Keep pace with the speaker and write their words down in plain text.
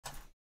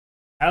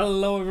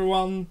Hello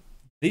everyone,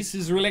 this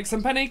is Relax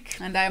and Panic.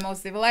 And I'm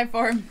most evil life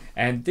form.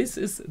 And this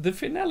is the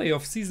finale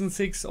of Season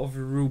 6 of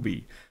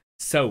RWBY.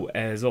 So,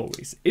 as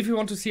always, if you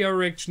want to see our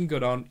reaction, go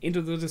down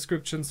into the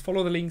descriptions,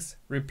 follow the links,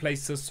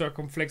 replace the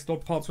circumflex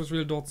dot parts with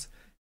real dots,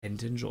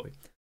 and enjoy.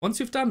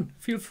 Once you've done,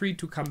 feel free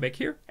to come back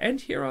here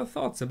and hear our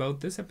thoughts about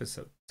this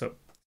episode. So,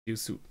 see you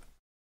soon.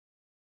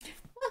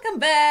 Welcome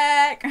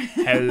back!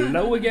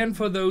 Hello again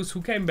for those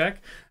who came back.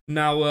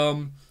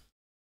 Now,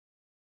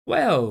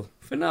 well,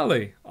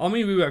 finale. I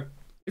mean,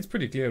 it's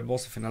pretty clear it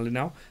was a finale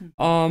now.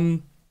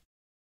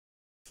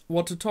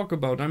 What to talk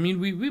about? I mean,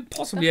 we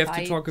possibly have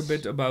to talk a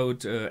bit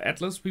about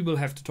Atlas. We will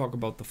have to talk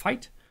about the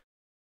fight.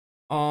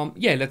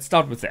 Yeah, let's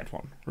start with that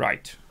one.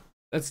 Right.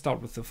 Let's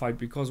start with the fight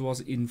because it was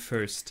in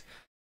first.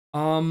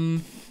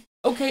 Okay,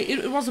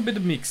 it was a bit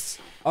of mix.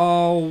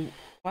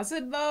 Was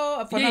it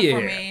though? For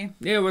me.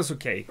 Yeah, it was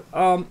okay.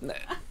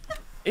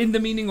 In the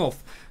meaning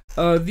of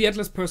the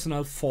Atlas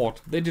personnel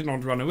fought. They did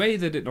not run away.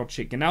 They did not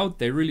chicken out.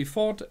 They really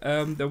fought.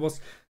 There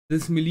was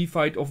this melee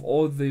fight of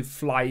all the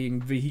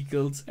flying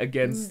vehicles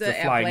against the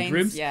flying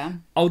Grims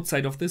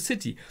outside of the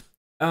city.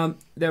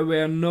 There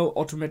were no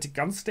automatic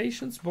gun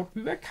stations, what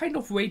we were kind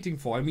of waiting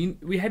for. I mean,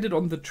 we had it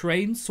on the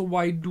train, so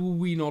why do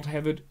we not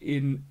have it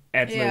in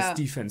Atlas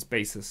defense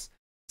bases?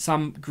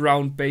 Some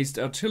ground-based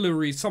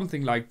artillery,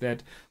 something like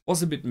that,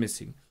 was a bit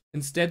missing.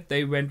 Instead,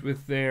 they went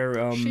with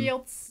their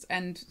shields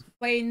and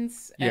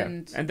planes,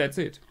 and that's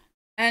it.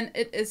 And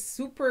it is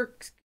super.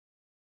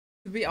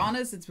 To be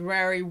honest, it's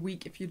very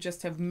weak if you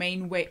just have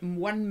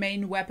one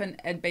main weapon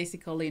and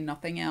basically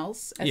nothing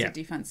else as a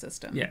defense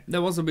system. Yeah,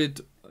 that was a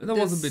bit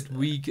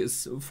weak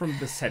from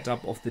the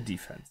setup of the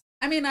defense.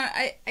 I mean,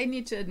 I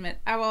need to admit,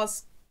 I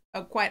was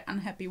quite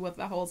unhappy with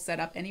the whole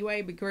setup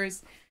anyway,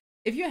 because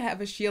if you have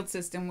a shield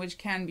system which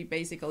can be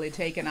basically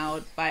taken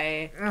out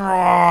by...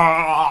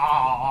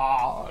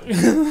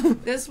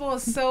 This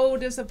was so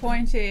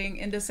disappointing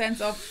in the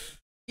sense of...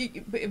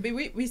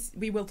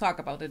 We will talk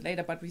about it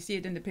later, but we see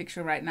it in the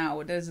picture right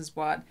now. This is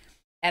what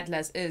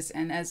Atlas is,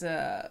 and as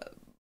a...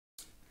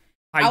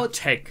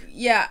 High-tech.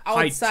 Yeah,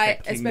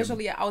 outside,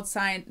 especially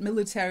outside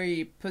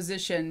military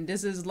position.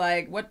 This is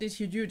like, what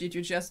did you do? Did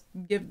you just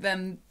give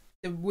them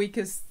the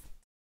weakest...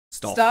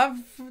 stuff?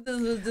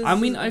 I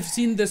mean, I've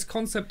seen this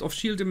concept of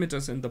shield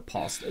emitters in the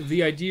past.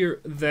 The idea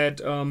that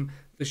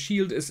the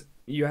shield is,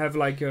 you have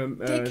like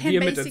the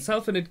emitter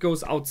itself and it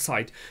goes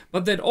outside.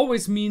 But that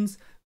always means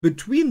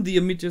between the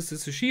emitters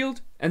is a shield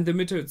and the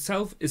emitter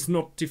itself is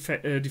not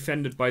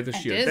defended by the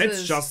shield.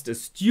 That's just a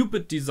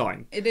stupid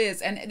design. It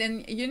is. And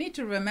then you need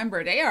to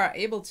remember, they are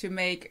able to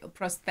make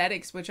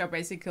prosthetics which are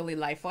basically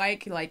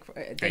lifelike. Like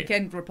they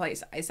can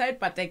replace eyesight,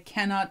 but they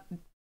cannot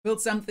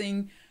build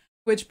something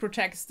which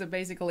protects the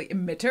basically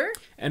emitter.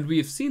 And we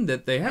have seen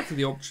that they have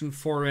the option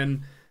for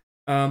an...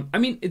 I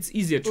mean, it's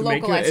easier to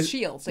make localized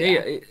shields.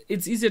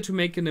 It's easier to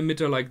make an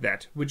emitter like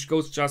that, which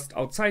goes just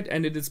outside,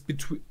 and it is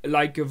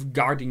like a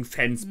guarding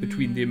fence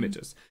between the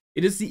emitters.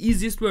 It is the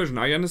easiest version,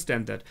 I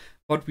understand that.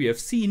 But we have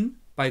seen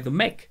by the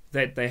mech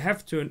that they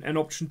have an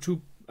option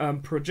to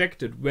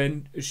project it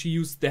when she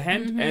used the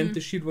hand and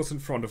the shield was in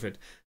front of it.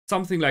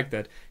 Something like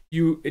that.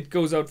 It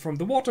goes out from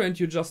the water and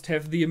you just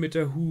have the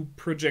emitter who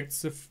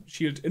projects the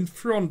shield in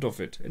front of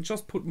it and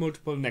just put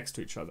multiple next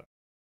to each other.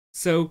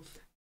 So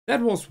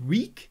that was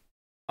weak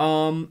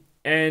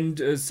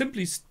and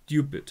simply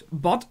stupid.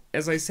 But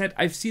as I said,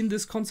 I've seen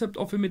this concept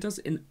of emitters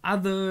in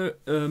other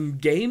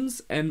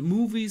games and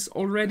movies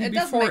already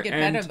before. It does make it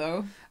better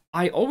though.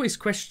 I always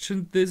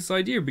questioned this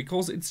idea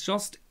because it's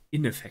just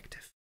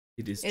ineffective.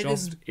 It is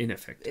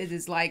ineffective. It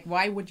is like,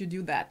 why would you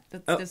do that?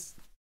 That's just...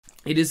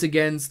 It is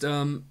against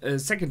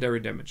secondary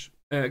damage,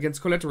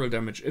 against collateral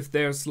damage. If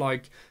there's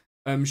like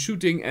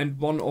shooting and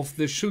one of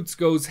the shoots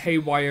goes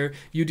haywire,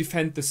 you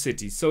defend the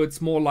city. So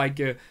it's more like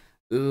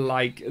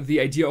the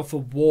idea of a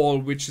wall,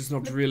 which is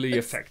not really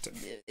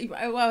effective.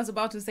 I was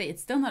about to say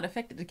it's still not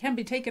effective. It can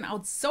be taken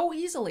out so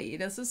easily.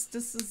 This is.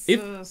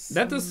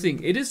 That's the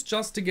thing. It is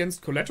just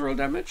against collateral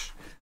damage,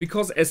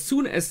 because as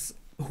soon as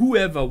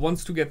whoever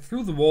wants to get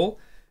through the wall,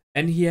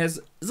 and he has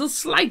the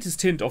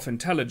slightest hint of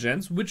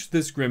intelligence, which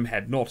this Grim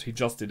had not, he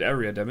just did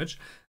area damage,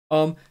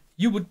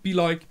 you would be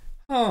like,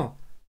 a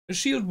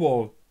shield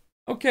wall.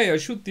 Okay, I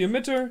shoot the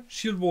emitter,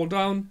 shield wall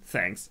down,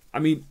 thanks. I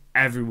mean,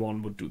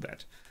 everyone would do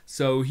that.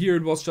 So here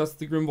it was just,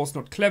 the Grim was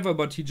not clever,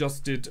 but he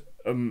just did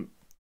a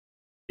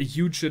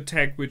huge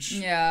attack, which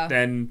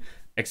then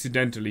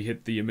accidentally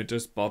hit the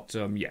emitters, but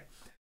yeah.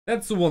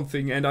 That's the one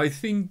thing, and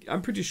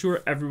I'm pretty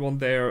sure everyone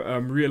there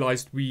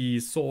realized we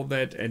saw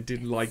that and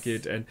didn't like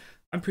it, and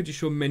I'm pretty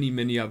sure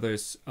many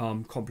others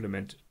commented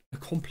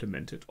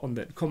on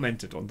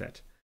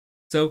that.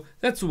 So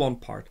that's the one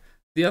part.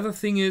 The other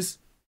thing is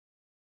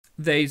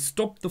they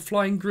stopped the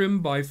flying Grim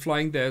by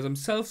flying there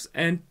themselves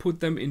and put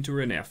them into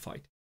an air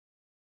fight.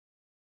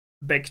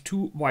 Back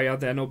to why are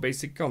there no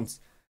basic guns?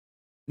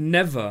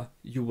 Never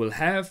you will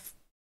have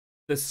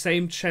the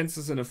same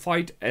chances in a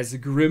fight as a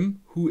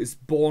Grimm who is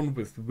born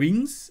with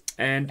wings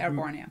and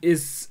Airborne, yeah.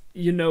 is,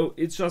 you know,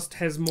 it just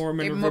has more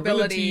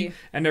maneuverability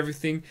and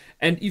everything.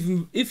 And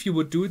even if you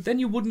would do it, then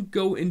you wouldn't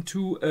go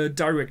into a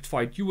direct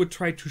fight. You would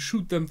try to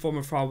shoot them from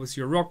afar with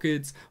your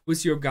rockets,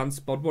 with your guns.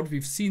 But what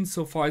we've seen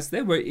so far is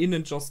they were in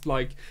and just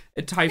like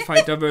a TIE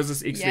fighter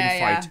versus X-Wing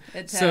fight.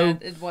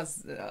 It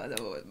was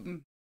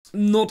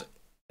not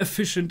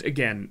efficient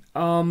again.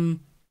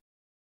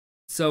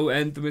 So,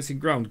 and the missing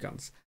ground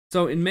guns.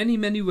 So in many,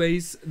 many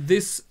ways,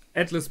 this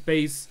Atlas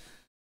base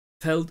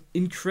felt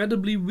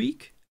incredibly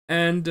weak,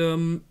 and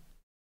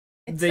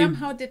it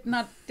somehow did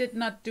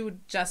not do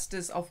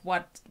justice of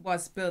what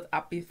was built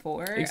up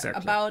before.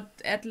 Exactly. About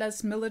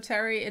Atlas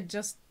military. It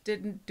just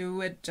didn't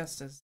do it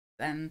justice.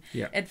 And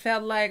it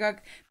felt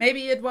like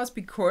maybe it was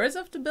because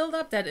of the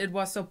build-up that it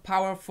was so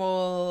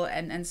powerful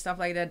and stuff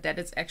like that, that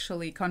it's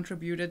actually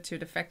contributed to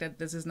the fact that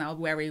this is now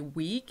very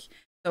weak.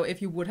 So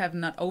if you would have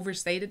not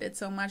overstated it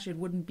so much, it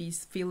wouldn't be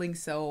feeling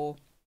so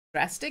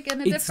drastic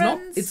in a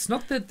difference. It's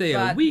not that they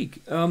are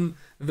weak. The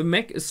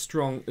mech is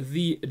strong.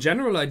 The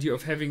general idea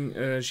of having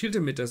shield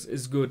emitters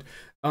is good.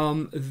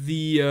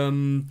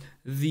 The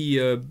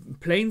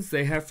planes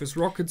they have with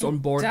rockets on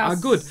board are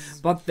good,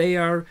 but they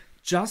are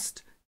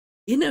just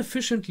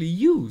inefficiently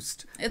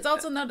used. It's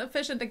also not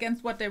efficient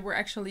against what they were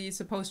actually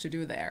supposed to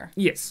do there.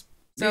 Yes.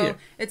 So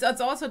it's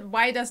also,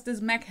 why does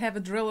this mech have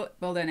a drill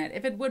built in it?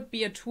 If it would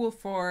be a tool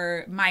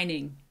for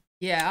mining,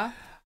 a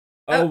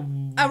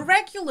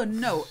regular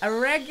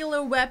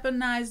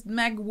weaponized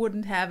mech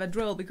wouldn't have a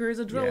drill, because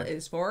a drill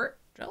is for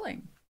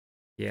drilling.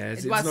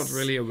 Yes, it's not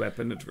really a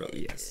weapon, a drill,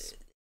 yes.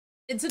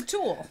 It's a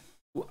tool.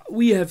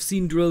 We have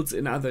seen drills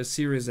in other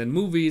series and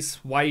movies.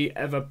 Why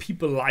ever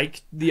people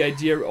like the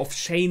idea of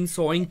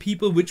chainsawing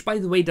people, which by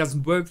the way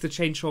doesn't work. The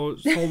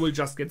chainsaw will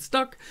just get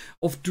stuck.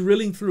 Of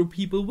drilling through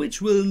people, which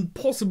will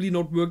possibly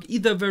not work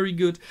either very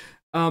good.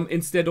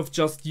 Instead of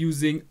just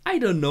using, I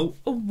don't know,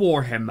 a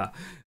warhammer.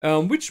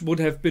 Which would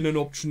have been an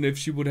option if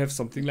she would have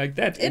something like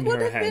that in her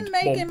hand. It would have been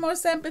making more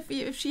sense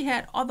if she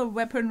had other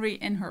weaponry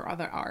in her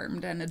other arm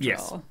than a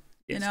drill.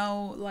 Yes. You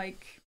know,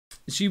 like...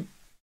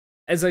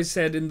 As I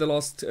said in the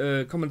last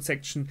comment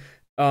section,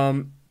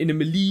 in a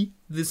melee,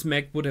 this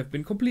mech would have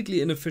been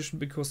completely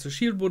inefficient because the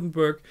shield wouldn't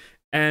work,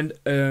 and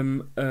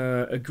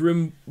a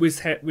Grimm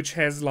which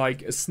has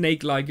like a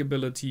snake-like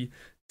ability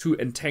to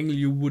entangle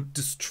you would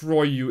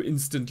destroy you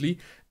instantly.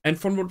 And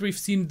from what we've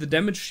seen, the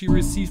damage she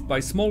received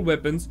by small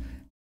weapons,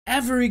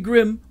 every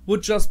Grimm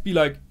would just be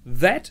like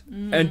that,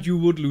 and you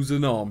would lose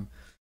an arm.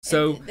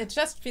 So it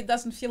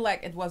doesn't feel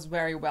like it was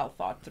very well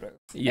thought through.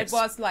 Yes. It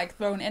was like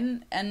thrown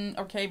in and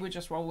okay, we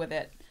just roll with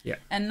it. Yeah.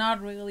 And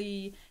not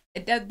really.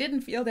 It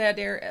didn't feel that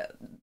there,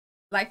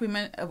 like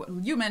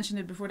you mentioned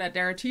it before, that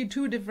there are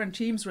two different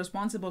teams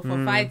responsible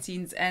for fight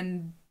scenes,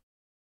 and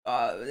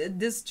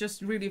this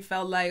just really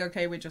felt like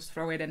okay, we just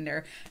throw it in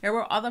there. There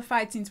were other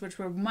fight scenes which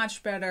were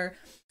much better,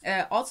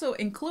 also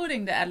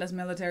including the Atlas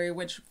military,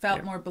 which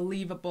felt more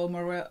believable,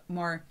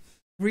 more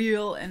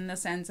real in the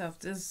sense of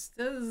this.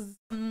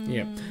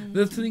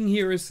 The thing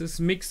here is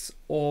this mix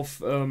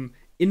of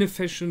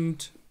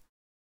inefficient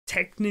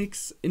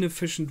techniques,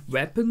 inefficient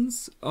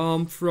weapons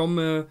from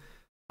a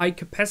high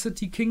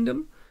capacity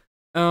kingdom,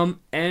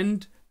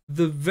 and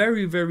the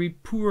very, very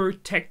poor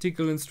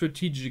tactical and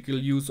strategical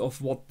use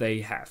of what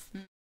they have.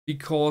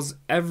 Because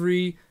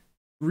every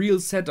real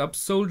setup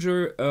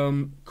soldier,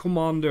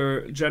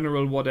 commander,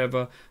 general,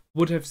 whatever,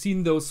 would have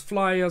seen those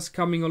flyers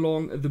coming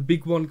along, the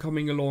big one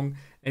coming along,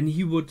 and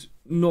he would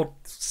not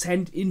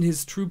send in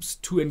his troops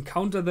to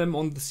encounter them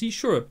on the sea.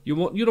 Sure, you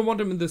don't want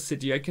them in the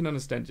city, I can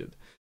understand it.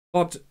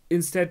 But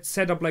instead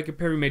set up like a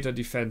perimeter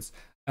defense,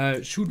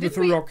 shoot with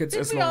the rockets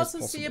as long as possible. Did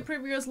we also see a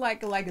previous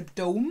like a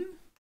dome?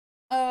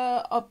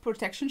 A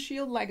protection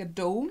shield, like a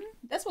dome?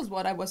 That was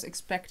what I was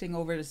expecting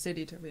over the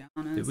city, to be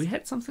honest. Did we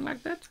had something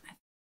like that?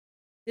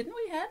 Didn't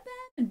we have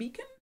that in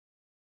Beacon?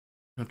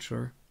 Not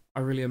sure. I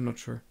really am not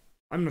sure.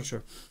 I'm not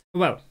sure.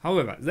 Well,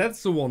 however,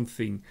 that's the one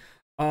thing.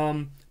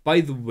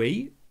 By the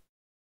way,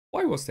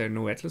 why was there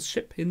no Atlas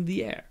ship in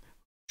the air?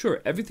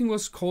 Sure, everything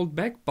was called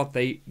back, but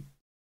they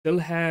still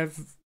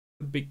have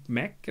a big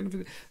mech and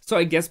everything. So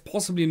I guess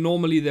possibly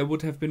normally there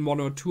would have been one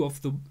or two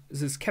of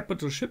these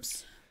capital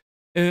ships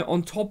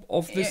on top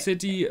of the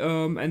city,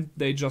 and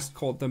they just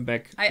called them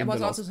back. I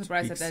was also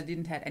surprised that they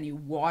didn't have any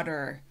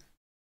water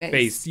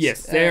base.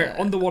 Yes, they're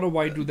on the water.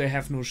 Why do they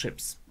have no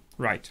ships?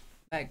 Right.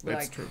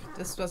 That's true.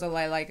 This was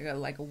like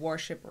a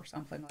warship or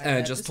something like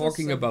that. Just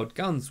talking about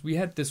guns, we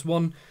had this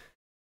one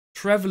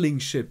traveling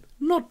ship,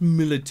 not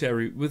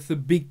military, with a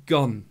big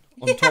gun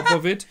on top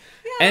of it,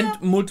 and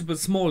multiple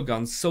small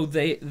guns. So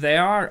they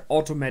are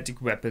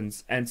automatic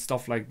weapons and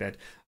stuff like that.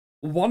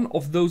 One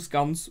of those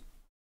guns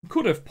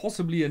could have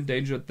possibly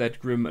endangered that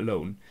Grimm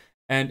alone.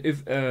 And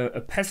if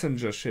a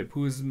passenger ship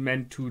who is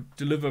meant to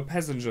deliver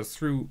passengers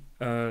through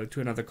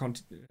to another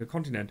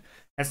continent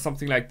has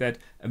something like that,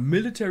 a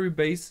military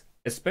base,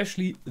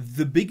 especially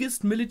the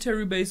biggest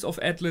military base of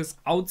Atlas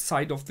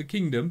outside of the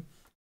kingdom,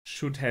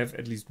 should have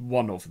at least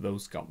one of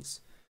those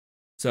guns.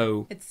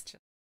 So it's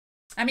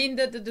just I mean,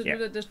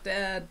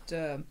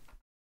 the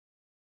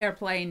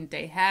airplane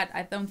they had,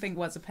 I don't think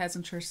was a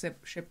passenger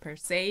ship per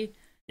se.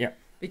 Yeah.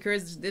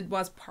 Because it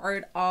was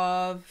part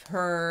of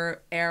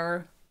her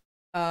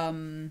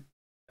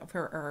of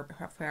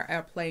her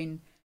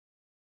airplane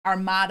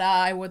armada,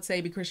 I would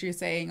say, because she's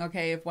saying,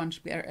 okay, if one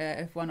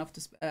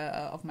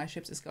of my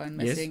ships is going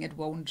missing, it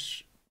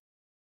won't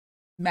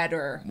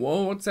matter.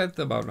 Well, what's that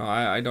about? No,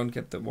 I don't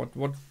get that. What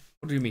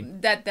do you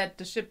mean? That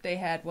the ship they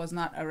had was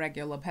not a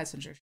regular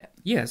passenger ship.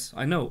 Yes,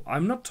 I know.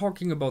 I'm not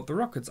talking about the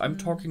rockets. I'm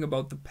talking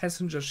about the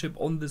passenger ship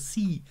on the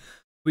sea,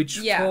 which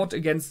fought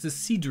against the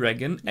Sea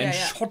Dragon and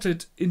shot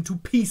it into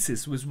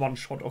pieces with one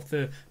shot of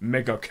the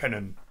mega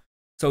cannon.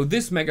 So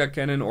this mega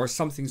cannon or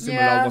something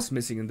similar was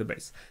missing in the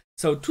base.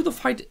 So to the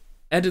fight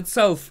at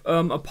itself,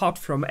 apart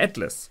from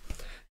Atlas.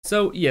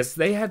 So yes,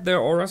 they had their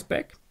auras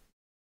back,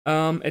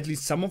 at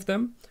least some of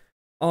them.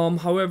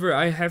 However,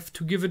 I have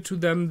to give it to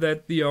them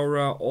that the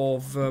aura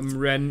of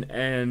Ren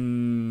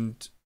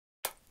and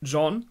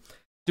John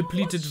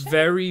depleted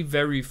very,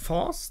 very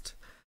fast.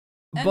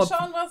 And but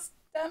Sean was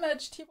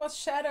damaged. He was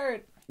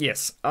shattered.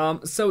 Yes.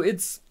 So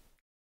it's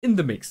in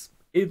the mix.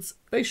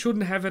 They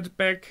shouldn't have it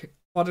back,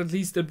 but at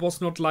least it was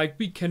not like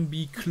we can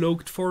be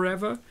cloaked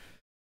forever.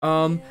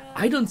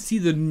 I don't see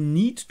the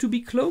need to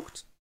be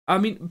cloaked. I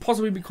mean,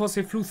 possibly because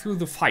they flew through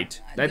the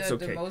fight. That's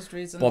okay. The most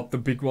reason. But the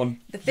big one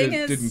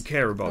didn't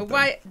care about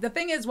that. The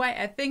thing is why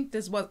I think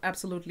this was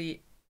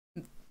absolutely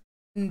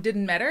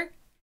didn't matter.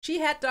 She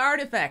had the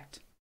artifact.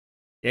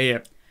 Yeah.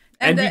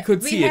 And we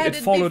could see it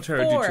followed her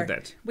due to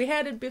that. We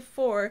had it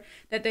before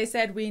that they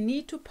said we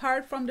need to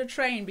part from the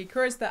train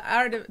because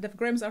the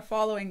Grimms are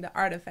following the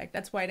artifact.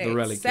 That's why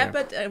they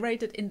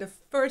separated in the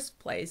first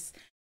place.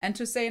 And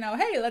to say now,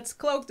 hey, let's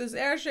cloak this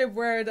airship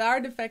where the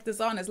artifact is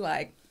on is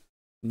like...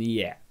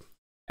 Yeah.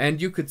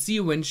 And you could see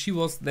when she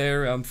was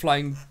there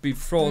flying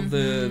before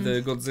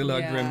the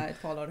Godzilla Grimm. Yeah, it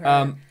followed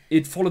her.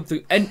 It followed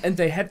the... And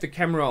they had the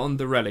camera on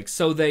the relic.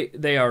 So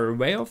they are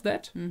aware of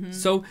that.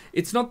 So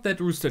it's not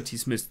that Rooster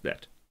Teeth missed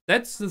that.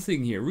 That's the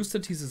thing here. Rooster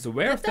Teeth is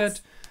aware of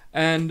that.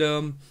 And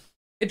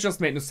it just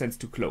made no sense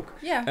to cloak.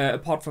 Yeah.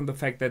 Apart from the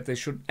fact that they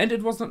should... And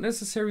it was not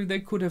necessary.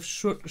 They could have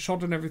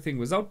shot and everything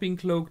without being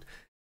cloaked.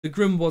 The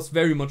Grimm was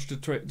very much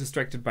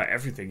distracted by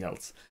everything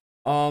else.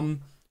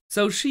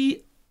 So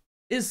she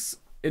is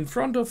in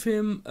front of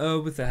him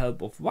with the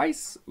help of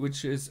Weiss,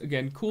 which is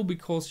again cool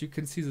because you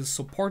can see the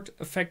support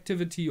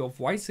effectivity of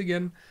Weiss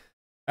again.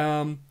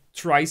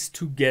 Tries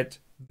to get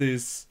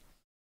this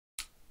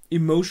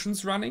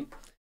emotions running.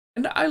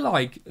 And I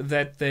like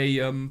that they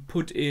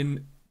put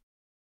in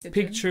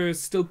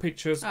still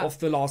pictures of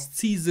the last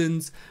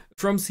seasons,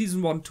 from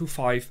season 1 to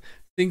 5.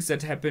 Things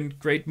that happened,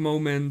 great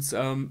moments.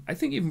 I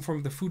think even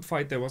from the food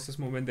fight, there was this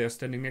moment they're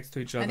standing next to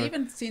each other. And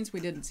even scenes we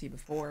didn't see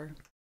before.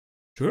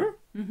 Sure.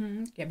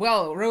 Yeah,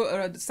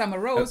 well, Summer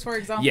Rose, for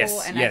example.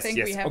 I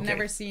think we have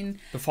never seen...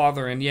 The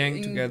father and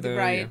Yang together.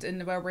 Right,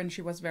 when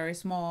she was very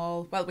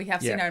small. Well, we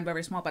have seen her in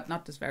very small, but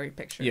not this very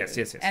picture.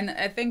 Yes. And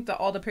I think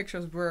all the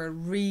pictures were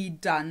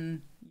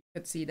redone. You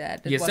could see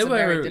that. They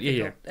were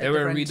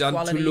redone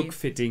quality. To look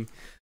fitting.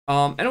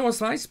 And it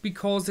was nice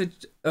because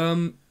it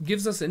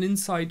gives us an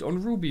insight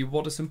on RWBY,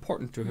 what is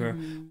important to her,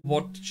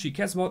 what she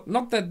cares about.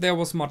 Not that there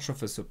was much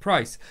of a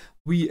surprise.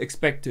 We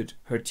expected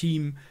her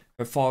team,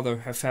 her father,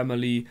 her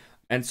family,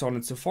 and so on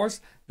and so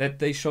forth, that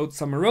they showed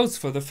Summer Rose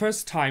for the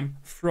first time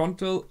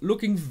frontal,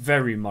 looking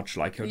very much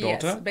like her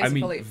daughter.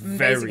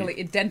 Basically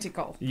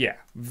identical. Yeah,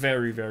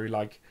 very, very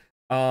like.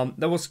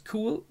 That was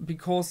cool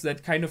because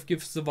that kind of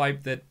gives the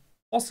vibe that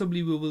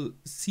possibly we will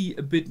see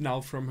a bit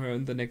now from her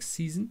in the next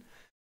season.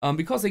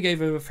 Because they gave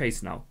her a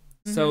face now.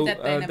 So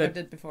that they never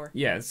did before.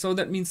 Yeah, so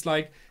that means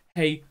like,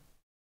 hey,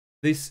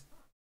 this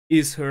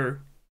is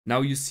her. Now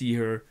you see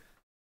her.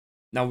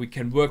 Now we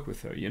can work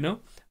with her, you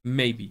know?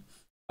 Maybe.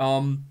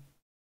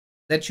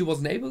 That she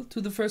wasn't able to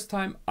the first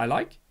time, I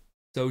like.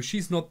 So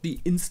she's not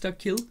the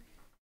insta-kill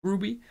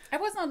RWBY. I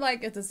was not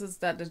like, this is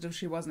that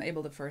she wasn't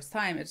able the first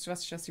time. It's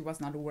just she was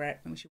not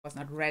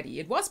ready.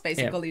 It was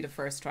basically the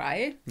first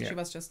try. Yeah. She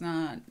was just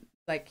not,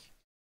 like...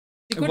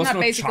 It was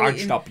not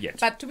charged up yet.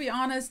 But to be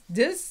honest,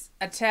 this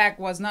attack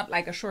was not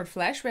like a short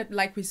flash, but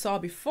like we saw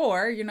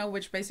before, you know,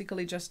 which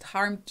basically just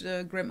harmed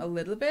Grimm a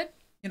little bit.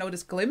 You know,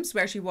 this glimpse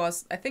where she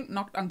was, I think,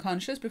 knocked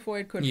unconscious before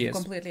it could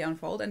completely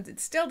unfold. And it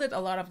still did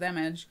a lot of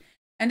damage.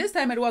 And this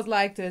time it was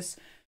like this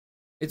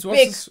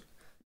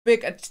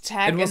big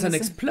attack. It was an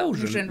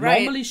explosion.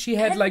 Right? Normally she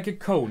had like a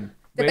cone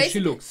where she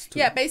looks to.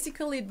 Yeah,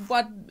 basically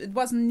it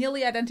was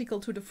nearly identical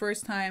to the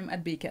first time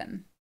at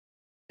Beacon.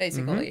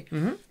 Basically.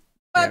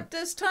 But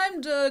this time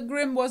the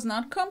Grimm was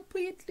not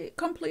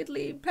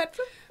completely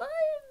petrified.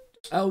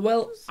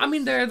 Well, I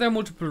mean, there are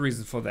multiple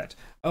reasons for that.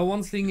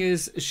 One thing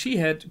is she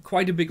had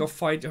quite a big of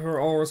fight. Her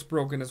aura's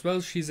broken as well.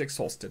 She's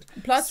exhausted.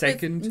 Plus,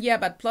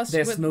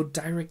 there's no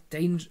direct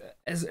danger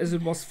as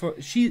it was for.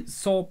 She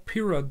saw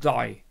Pyrrha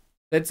die.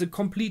 That's a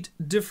complete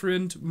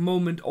different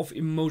moment of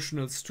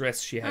emotional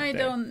stress she had. I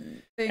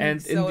don't think and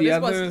so. In the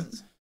other,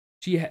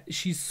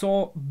 she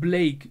saw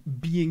Blake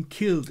being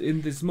killed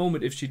in this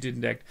moment if she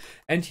didn't act.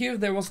 And here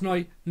there was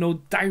no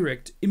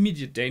direct,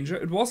 immediate danger.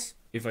 It was,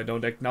 if I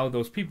don't act now,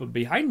 those people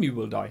behind me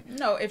will die.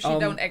 No, if she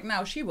don't act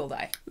now, she will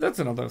die. That's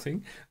another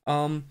thing.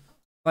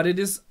 But it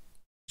is...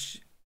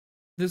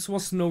 This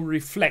was no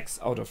reflex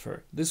out of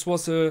her. This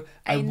was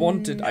I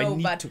need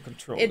to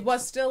control it.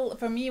 Was still,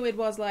 for me, it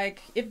was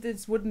like, if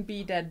this wouldn't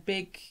be that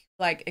big,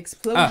 like,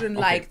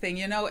 explosion-like thing,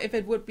 you know, if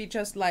it would be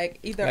just like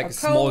either like a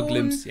small cone,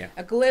 glimpse,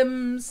 a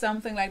glimpse,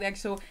 something like that.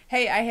 So,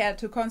 hey, I had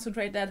to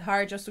concentrate that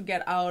hard just to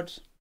get out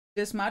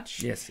this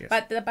much. Yes.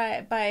 But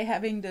by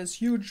having this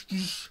huge,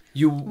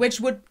 which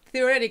would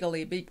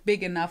theoretically be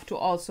big enough to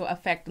also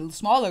affect the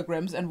smaller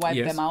Grimms and wipe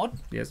them out.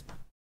 Yes.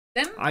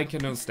 Then I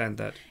can understand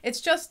that.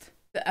 It's just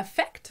the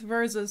effect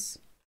versus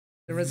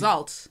the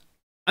result.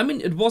 I mean,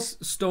 it was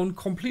stone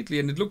completely,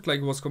 and it looked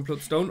like it was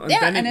complete stone, and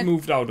then it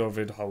moved out of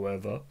it,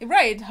 however.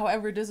 Right,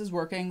 however, this is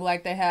working,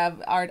 like they have...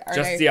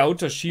 the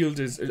outer shield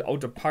is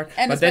outer part,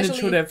 but then it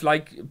should have,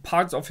 like,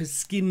 parts of his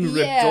skin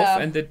ripped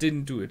off, and that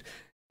didn't do it.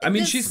 I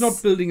mean, she's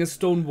not building a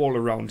stone wall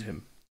around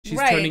him. She's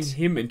turning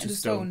him into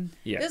stone.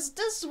 Yeah.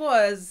 This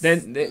was...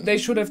 Then they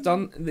should have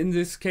done, in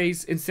this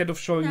case, instead of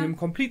showing him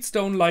complete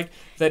stone, like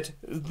that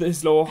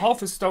his lower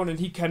half is stone and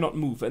he cannot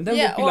move. And then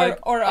would be like,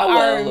 or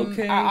our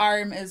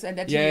arm is, and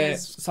that he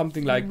is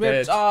something like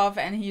ripped off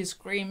and he's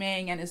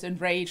screaming and is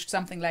enraged,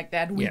 something like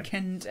that,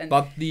 weakened. And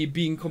but the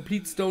being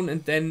complete stone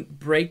and then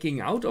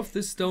breaking out of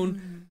the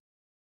stone,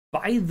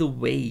 by the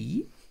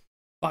way,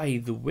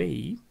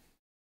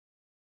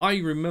 I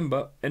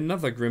remember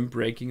another Grimm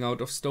breaking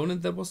out of stone,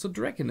 and there was a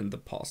dragon in the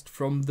past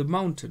from the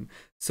mountain.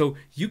 So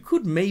you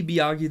could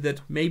maybe argue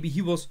that maybe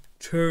he was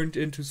turned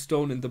into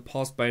stone in the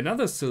past by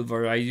another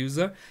Silver Eye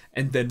user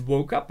and then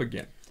woke up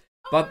again.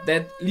 But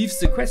that leaves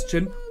the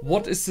question,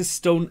 what is the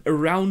stone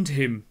around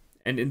him?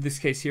 And in this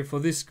case here for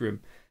this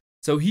Grimm.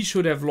 So he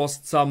should have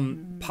lost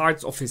some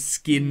parts of his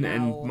skin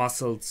and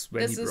muscles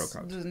when he broke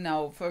out.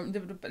 No,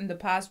 in the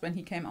past when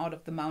he came out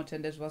of the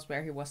mountain, this was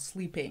where he was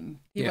sleeping.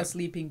 He was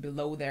sleeping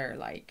below there,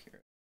 like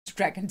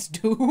dragons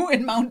do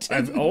in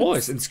mountains. And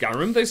always in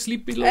Skyrim, they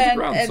sleep below the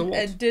ground. So what?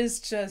 And this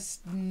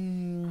just...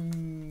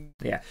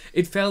 Yeah,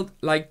 it felt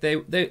like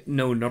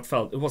not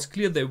felt. It was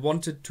clear they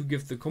wanted to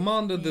give the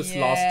commander this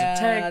last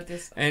attack,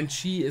 and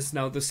she is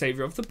now the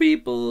savior of the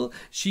people.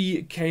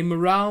 She came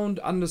around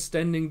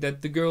understanding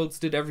that the girls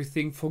did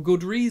everything for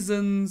good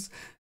reasons,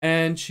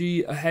 and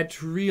she had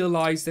to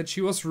realize that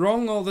she was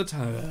wrong all the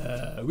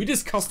time. We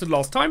discussed it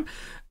last time.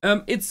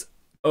 It's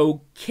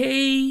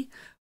okay,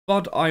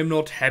 but I'm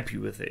not happy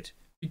with it.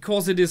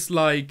 Because it is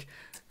like,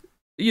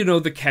 you know,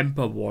 the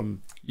camper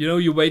one. You know,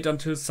 you wait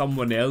until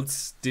someone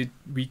else did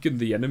weaken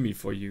the enemy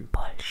for you.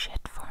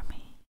 Bullshit for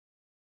me.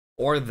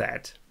 Or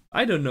that.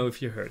 I don't know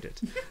if you heard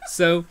it.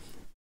 So,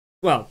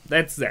 well,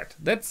 that's that.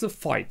 That's a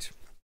fight.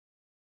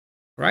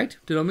 Right?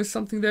 Did I miss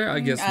something there? I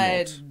guess not.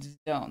 I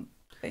don't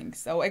think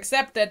so.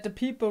 Except that the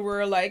people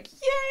were like,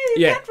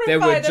 yay, petrified, they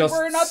were just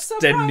we're not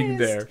standing surprised.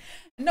 there.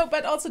 No,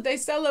 but also they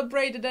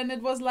celebrated, and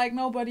it was like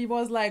nobody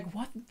was like,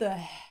 what the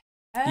heck?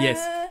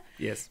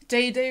 Yes.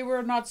 They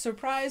were not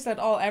surprised at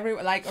all.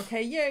 Everyone like,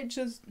 okay, yeah,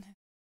 just.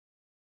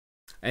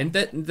 And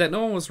that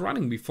no one was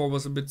running before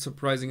was a bit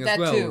surprising as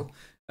well. That too.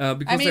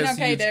 Because I mean,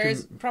 okay,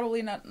 there's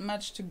probably not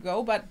much to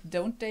go, but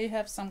don't they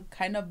have some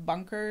kind of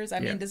bunkers? I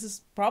mean, this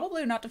is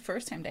probably not the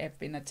first time they have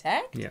been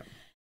attacked. Yeah.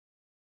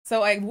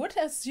 So I would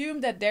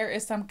assume that there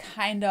is some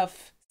kind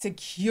of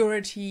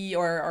security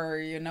or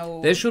you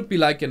know, there should be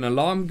like an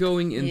alarm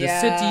going in the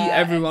city.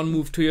 Everyone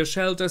move to your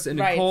shelters in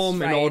a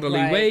calm and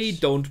orderly way.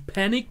 Don't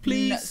panic,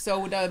 please.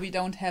 So that we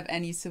don't have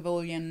any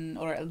civilian,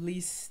 or at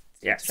least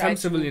some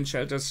civilian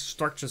shelters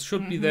structures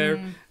should be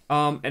there.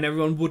 And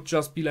everyone would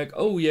just be like,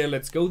 oh yeah,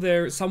 let's go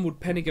there. Some would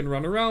panic and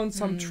run around.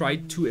 Some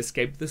tried to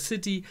escape the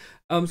city.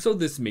 So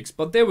this mix,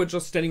 but they were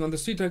just standing on the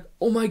street like,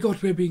 oh my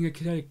god, we're being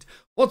attacked.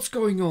 What's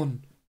going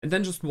on? And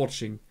then just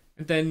watching,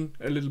 and then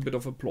a little bit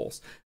of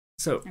applause.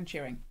 So, and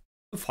cheering.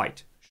 A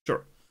fight,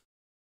 sure.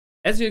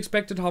 As you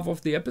expected, half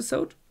of the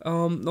episode.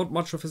 Not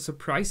much of a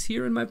surprise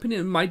here, in my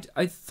opinion.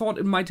 I thought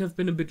it might have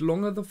been a bit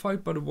longer, the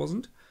fight, but it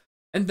wasn't.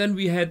 And then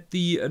we had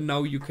the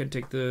now you can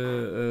take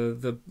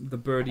the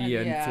birdie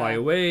and fly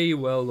away.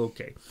 Well,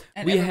 okay.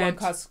 And we everyone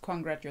was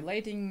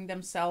congratulating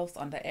themselves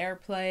on the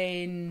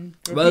airplane.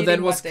 Well,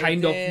 that was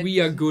kind of, we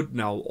are good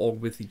now, all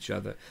with each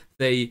other.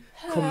 They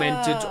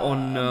commented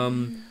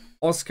on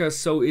Oscar,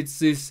 so it's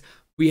this.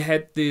 We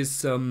had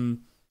this.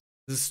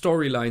 The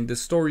storyline, the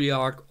story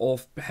arc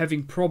of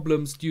having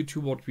problems due to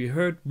what we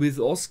heard with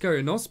Oscar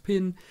and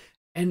Ozpin,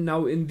 and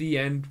now in the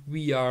end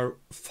we are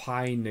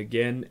fine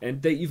again.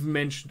 And they even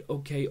mentioned,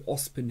 okay,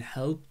 Ozpin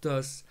helped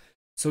us,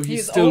 so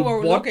he's still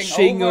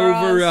watching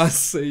over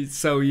us.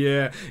 So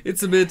yeah,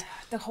 it's a bit.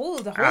 The whole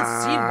scene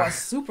was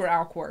super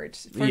awkward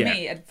for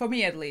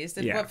me at least.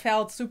 It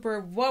felt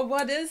super.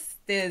 What is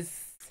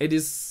this? It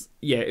is,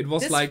 it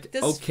was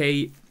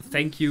okay,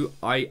 thank you,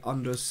 I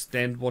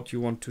understand what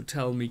you want to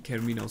tell me,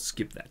 can we now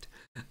skip that?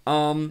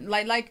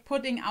 Like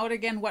putting out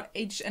again what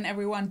each and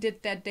everyone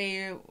did that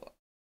day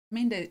I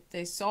mean,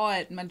 they saw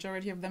it.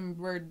 Majority of them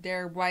were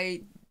there.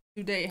 Why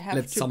do they have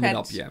Let's to sum it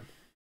up, yeah.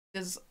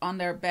 this on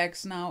their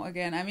backs now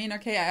again? I mean,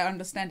 okay, I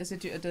understand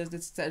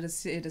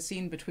the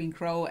scene between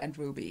Crow and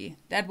Ruby.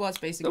 That was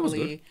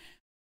basically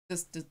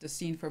the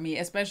scene for me,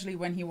 especially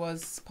when he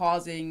was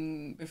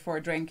pausing before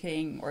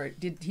drinking, or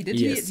he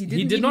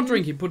did not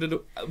drink. He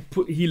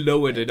he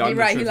lowered it.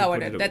 He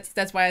lowered it.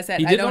 That's why I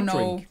said I don't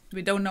know. Drink.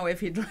 We don't know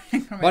if he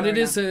drank. But it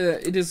is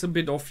a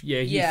bit of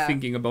he's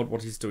thinking about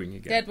what he's doing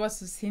again. That was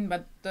the scene,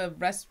 but the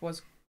rest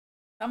was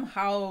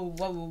somehow.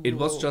 It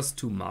was just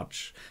too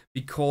much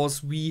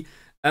because we.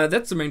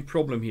 That's the main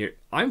problem here.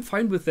 I'm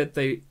fine with that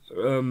they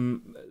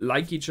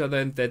like each other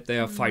and that they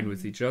are fine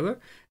with each other,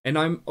 and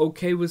I'm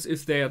okay with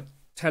if they are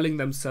telling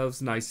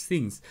themselves nice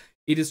things.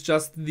 It is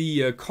just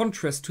the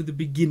contrast to the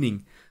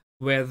beginning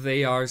where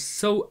they are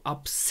so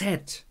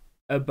upset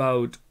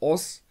about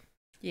us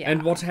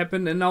and what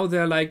happened, and now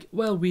they're like,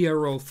 well, we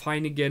are all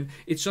fine again.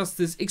 It's just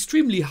this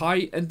extremely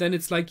high, and then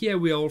it's like, yeah,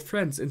 we are all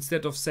friends,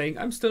 instead of saying,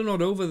 I'm still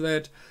not over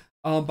that,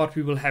 but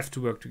we will have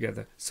to work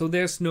together. So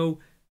there's no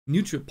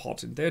neutral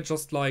part, and they're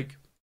just like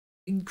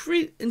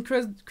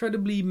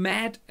incredibly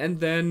mad, and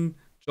then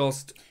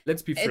just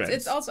let's be friends.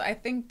 It's also, I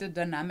think, the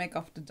dynamic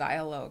of the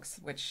dialogues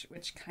which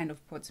kind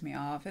of puts me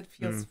off. It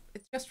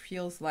just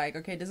feels like,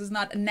 okay, this is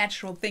not a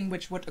natural thing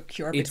which would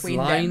occur between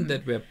them. It's line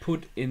that were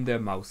put in their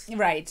mouth.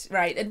 Right.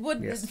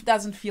 It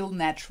doesn't feel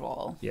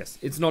natural. Yes,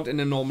 it's not in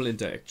a normal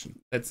interaction.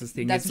 That's the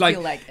thing. Doesn't feel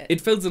like it.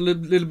 It feels a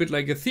little bit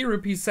like a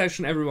therapy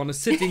session. Everyone is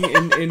sitting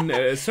in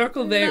a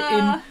circle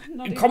there.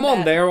 Come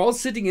on, they're all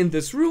sitting in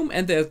this room,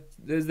 and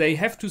they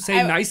have to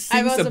say nice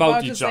things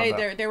about each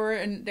other.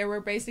 There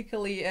were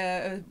basically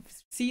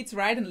seats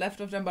right and left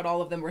of them, but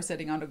all of them were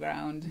sitting on the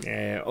ground.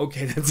 Yeah,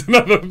 okay, that's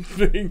another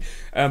thing.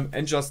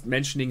 And just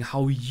mentioning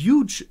how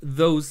huge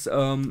those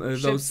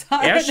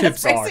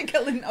airships are.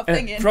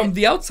 From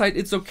the outside,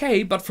 it's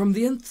okay, but from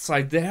the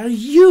inside, they are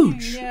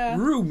huge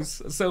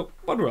rooms. So,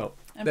 but well,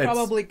 and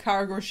probably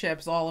cargo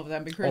ships, all of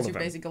them, because you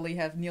basically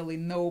have nearly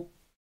no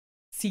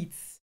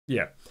seats.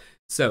 Yeah.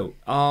 So,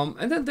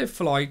 and then they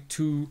fly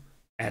to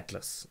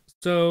Atlas.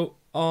 So,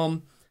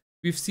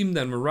 we've seen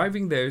them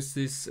arriving. There's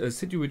this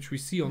city which we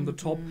see on the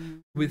top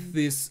with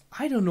this,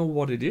 I don't know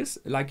what it is,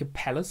 like a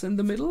palace in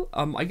the middle.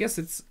 I guess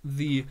it's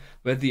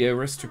where the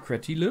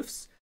aristocracy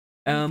lives.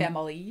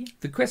 Family.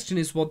 The question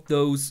is what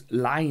those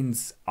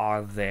lines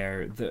are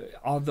there.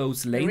 Are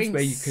those lanes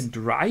where you can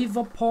drive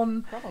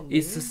upon? Probably.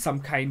 Is this some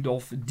kind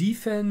of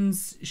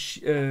defense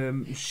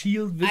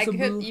shield visible? I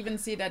could even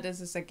see that this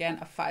is again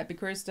a fight,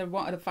 because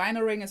the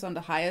final ring is on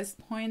the highest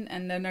point,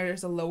 and then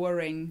there's a lower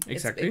ring.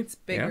 Exactly. It's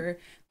bigger.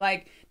 Yeah.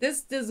 Like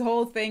this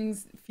whole thing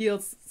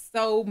feels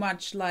so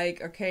much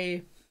like,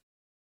 okay,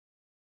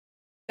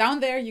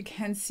 down there you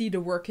can see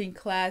the working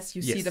class,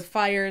 you see the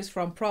fires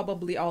from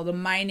probably all the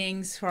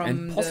minings from,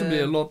 and possibly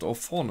a lot of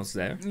faunas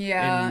there.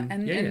 Yeah,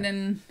 and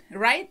then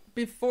right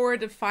before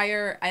the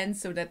fire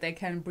ends, so that they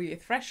can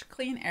breathe fresh,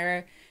 clean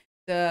air,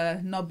 the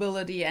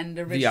nobility and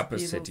the rich the upper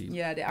people, city.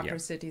 Yeah, the upper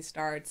city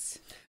starts.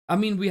 I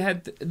mean, we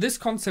had this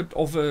concept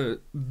of a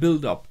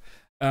build-up,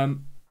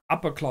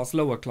 upper class,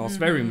 lower class,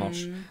 very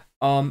much.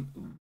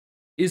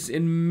 Is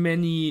in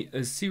many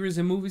series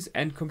and movies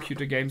and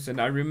computer games, and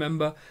I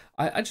remember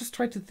I just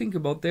tried to think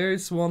about, there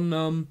is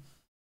one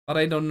but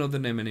I don't know the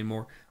name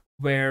anymore,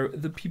 where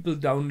the people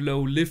down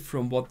low live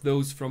from what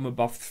those from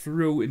above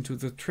throw into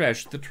the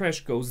trash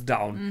goes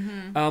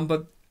down.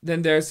 But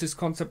then there's this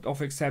concept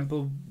of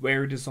example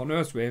where it is on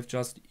Earth, where you have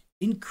just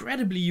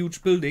incredibly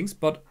huge buildings,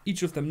 but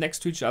each of them next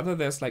to each other,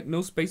 there's like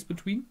no space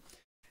between,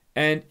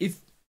 and if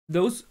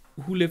those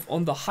who live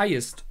on the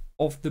highest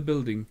of the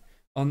building,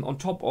 on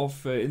top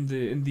of in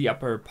the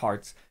upper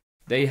parts,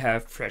 they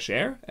have fresh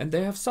air and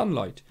they have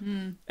sunlight,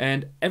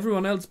 and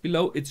everyone else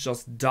below, it's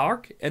just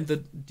dark, and the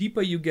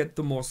deeper you get,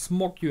 the more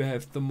smog you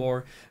have, the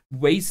more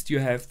waste you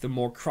have, the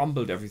more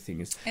crumbled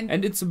everything is,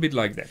 and it's a bit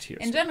like that here.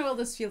 In general,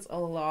 this feels a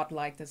lot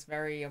like this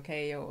very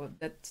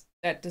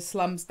that the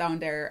slums down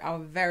there are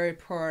very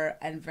poor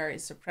and very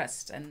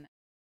suppressed, and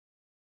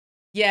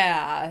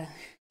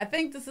I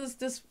think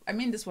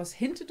this was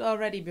hinted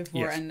already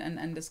before,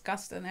 and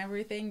discussed and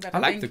everything. But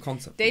I think the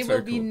concept. They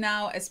will be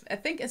now. I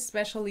think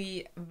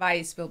especially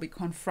Vice will be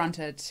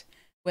confronted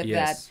with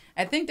that.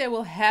 I think they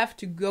will have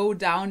to go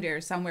down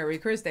there somewhere,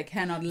 because they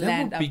cannot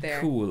land up there. That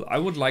would be cool. I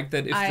would like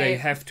that if they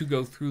have to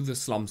go through the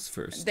slums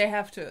first. They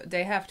have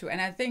to,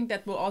 and I think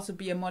that will also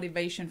be a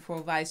motivation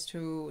for Vice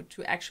to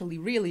actually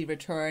really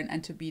return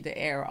and to be the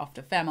heir of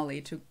the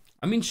family.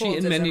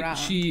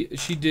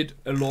 She did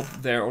a lot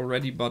there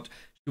already, but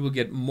she will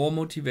get more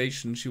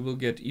motivation. She will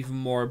get even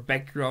more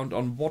background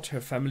on what her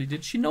family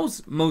did. She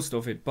knows most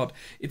of it, but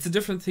it's a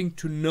different thing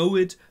to know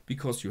it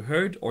because you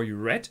heard or you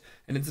read,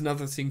 and it's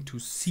another thing to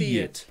see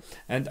it.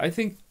 And I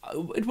think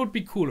it would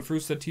be cool if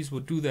Rooster Teeth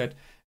would do that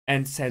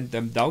and send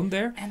them down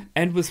there.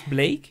 And with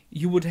Blake,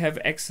 you would have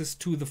access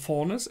to the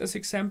faunas, as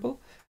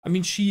example. I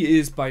mean,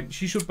 she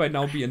should by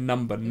now be a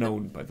number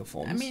known by the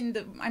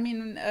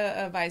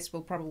faunas. Vice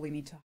will probably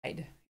need to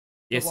hide.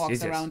 Yes,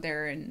 walks around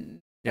there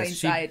and plain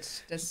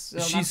sight. This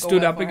will she not go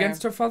stood well up for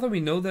against her father. We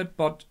know that,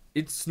 but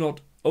it's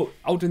not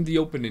out in the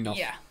open enough.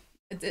 Yeah,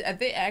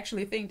 they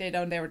actually think they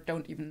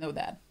don't even know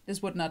that.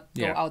 This would not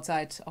go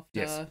outside of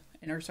the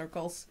inner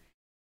circles.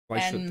 Why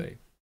should they?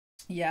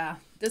 Yeah,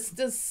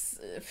 this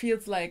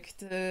feels like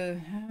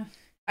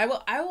I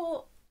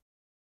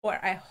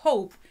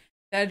hope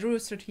that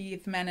Rooster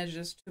Teeth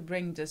manages to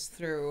bring this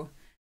through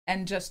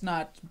and just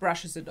not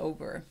brushes it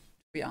over.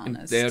 Be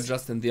honest. And they're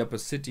just in the upper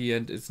city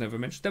and it's never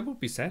mentioned. That would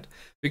be sad,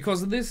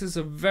 because this is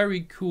a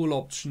very cool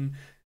option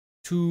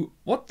to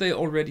what they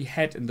already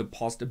had in the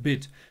past a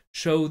bit.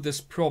 Show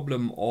this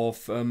problem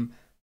of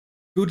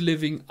good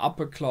living,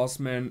 upper class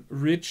men,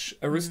 rich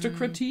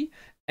aristocracy,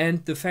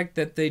 and the fact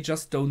that they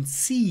just don't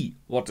see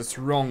what is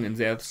wrong in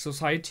their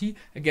society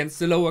against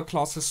the lower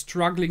classes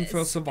struggling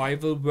for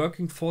survival,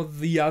 working for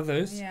the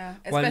others,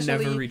 while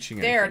never reaching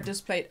anything. They are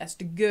displayed as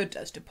the good,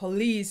 as the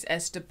police,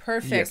 as the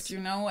perfect, you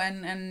know,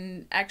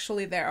 and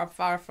actually they are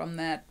far from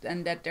that,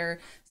 and that their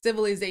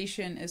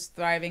civilization is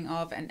thriving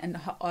off,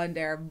 and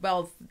their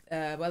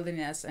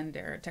wealthiness and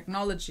their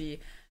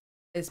technology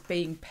is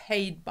being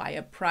paid by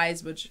a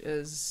price which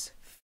is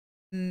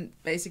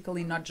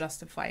basically not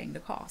justifying the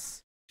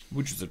cost.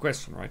 Which is a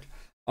question, right?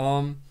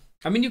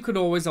 I mean, you could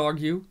always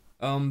argue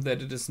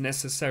that it is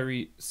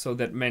necessary so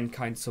that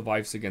mankind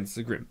survives against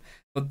the Grimm.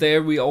 But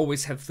there we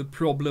always have the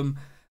problem,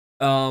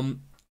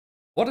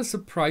 what is the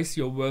price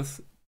you're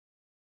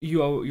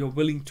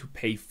willing to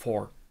pay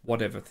for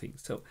whatever thing?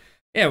 So,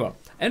 yeah, well,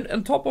 and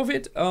on top of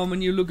it,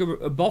 when you look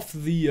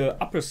above the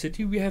upper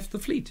city, we have the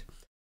fleet.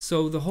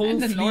 So the whole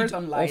and the fleet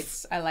Northern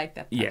Lights, I like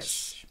that touch.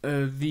 Yes,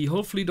 the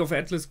whole fleet of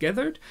Atlas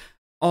gathered.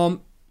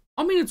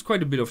 I mean, it's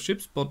quite a bit of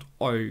ships, but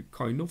I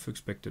kind of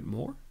expected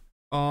more.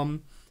 But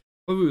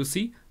we will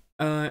see.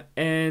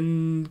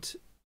 And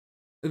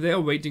they are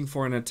waiting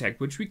for an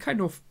attack, which we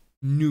kind of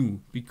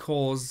knew,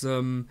 because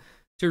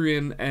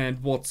Tyrion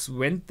and Watts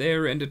went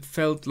there, and it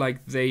felt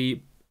like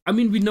they... I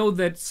mean, we know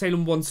that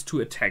Salem wants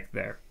to attack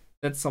there.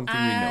 That's something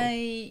we know.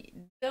 I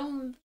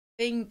don't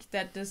think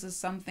that this is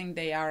something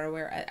they are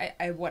aware.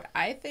 What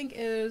I think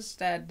is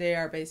that they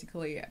are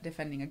basically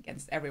defending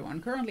against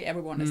everyone. Currently,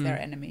 everyone is their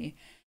enemy.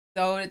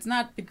 So it's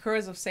not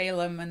because of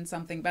Salem and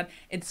something, but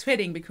it's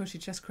fitting because she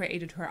just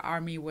created her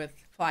army with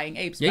flying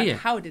apes. But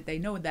how did they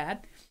know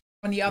that?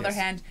 On the other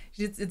hand,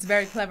 it's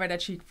very clever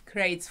that she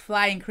creates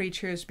flying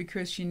creatures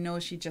because she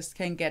knows she just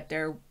can't get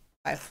there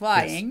by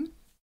flying. Yes.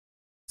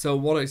 So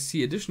what I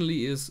see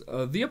additionally is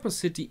the upper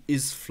city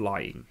is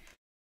flying.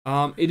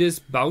 It is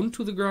bound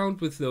to the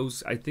ground with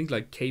those, I think,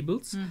 like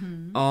cables.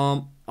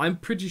 I'm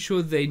pretty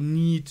sure they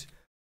need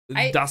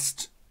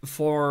dust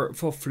for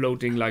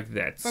floating like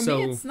that. For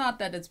me, it's not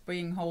that it's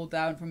being held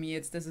down. For me,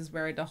 this is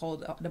where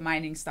the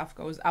mining stuff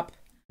goes up.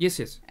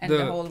 Yes. And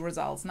the whole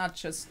results, not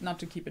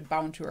to keep it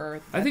bound to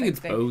Earth. I think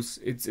it's both.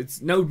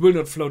 It's no, it will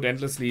not float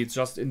endlessly. It's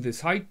just in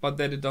this height, but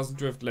that it doesn't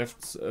drift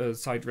left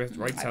side, right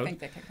side. I think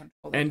they can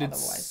control it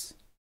otherwise.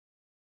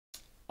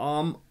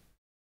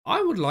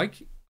 I would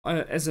like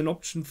as an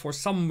option for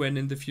someone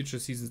in the future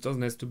seasons,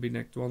 doesn't have to be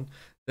next one,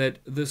 that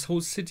this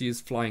whole city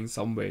is flying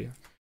somewhere.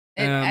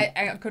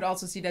 I could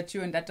also see that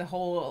too, and that the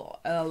whole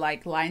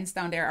like lines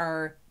down there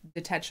are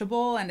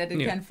detachable, and that it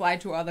can fly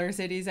to other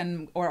cities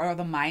or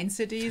other mine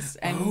cities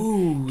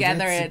and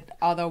gather it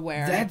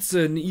otherwhere. That's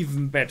an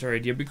even better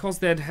idea, because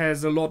that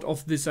has a lot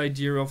of this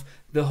idea of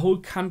the whole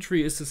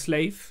country is a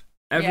slave.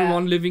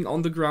 Everyone living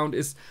on the ground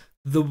is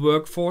the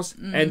workforce,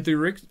 and the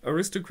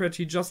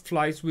aristocracy just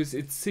flies with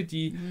its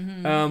city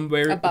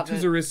where to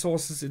the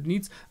resources it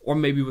needs, or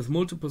maybe with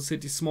multiple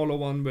cities, smaller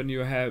one when you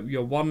have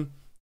your one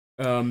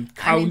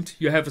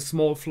you have a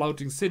small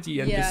floating city,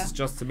 and this is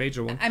just the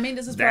major one. I mean,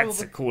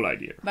 that's a cool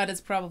idea. But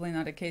it's probably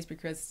not the case,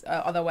 because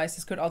otherwise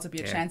this could also be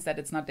a chance that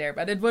it's not there.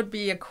 But it would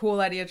be a cool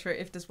idea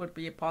if this would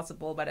be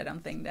possible, but I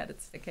don't think that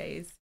it's the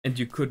case. And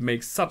you could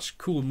make such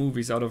cool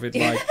movies out of it,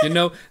 like,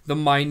 the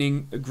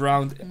mining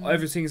ground,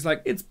 everything is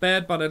like, it's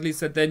bad, but at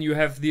least then you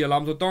have the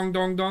alarm, dong,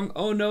 dong, dong,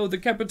 oh no, the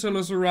capital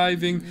is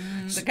arriving.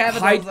 The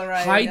capital is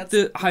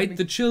arriving. Hide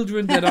the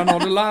children that are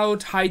not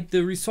allowed, hide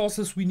the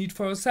resources we need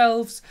for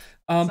ourselves,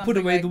 put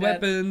away the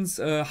weapons,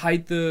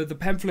 hide the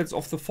pamphlets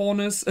of the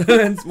faunus,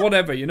 and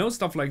whatever,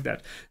 stuff like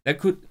that.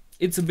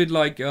 It's a bit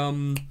like,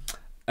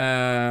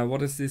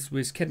 what is this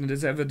with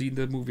Katniss Everdeen,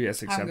 the movie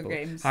as example?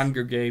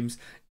 Hunger Games.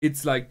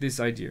 It's like this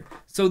idea.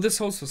 So this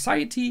whole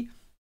society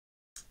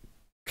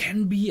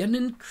can be an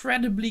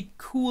incredibly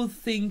cool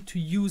thing to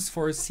use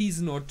for a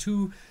season or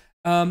two,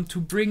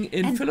 to bring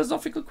in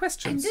philosophical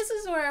questions. And this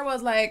is where I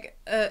was like,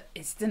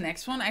 is the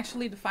next one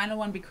actually the final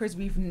one? Because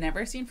we've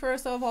never seen,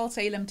 first of all,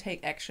 Salem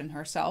take action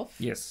herself.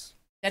 Yes.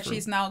 That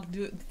she's now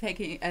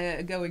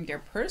going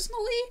there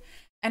personally.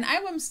 And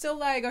I'm still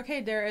like,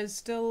 okay,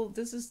 this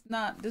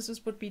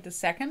would be the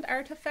second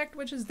artifact,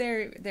 which is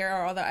there. There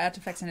are other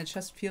artifacts, and it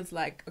just feels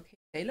like, okay,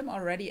 Salem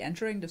already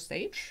entering the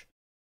stage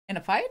in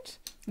a fight,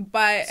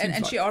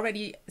 and she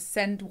already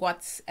sent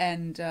Watts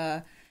and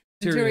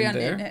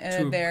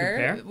Tyrion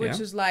there, which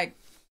is like,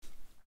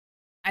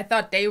 I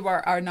thought they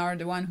are now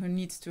the one who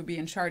needs to be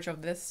in charge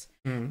of this.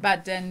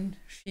 But then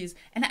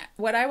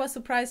what I was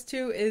surprised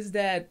too is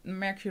that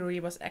Mercury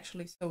was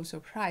actually so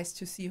surprised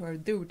to see her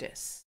do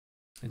this.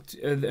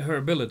 And, her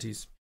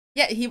abilities.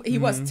 Yeah, he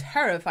was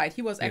terrified.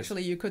 He was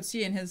actually, you could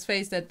see in his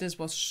face that this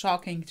was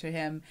shocking to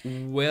him.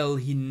 Well,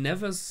 he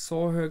never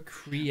saw her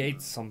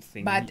create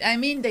something. But I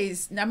mean,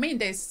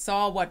 they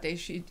saw what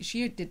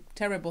she did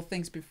terrible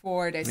things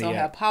before. They saw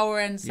her power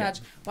and such.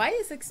 Why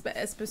is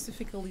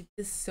specifically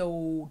this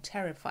so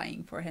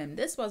terrifying for him?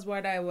 This was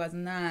what I was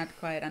not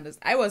quite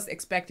understanding. I was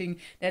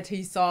expecting that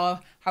he saw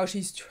how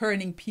she's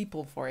turning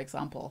people, for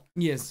example.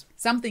 Yes.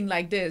 Something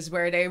like this,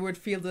 where they would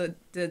feel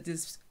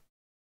this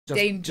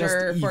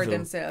danger for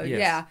themselves.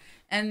 Yes.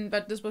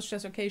 But this was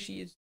just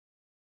okay.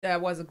 There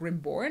was a Grimm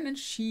born, and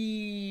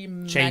she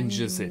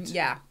changes it.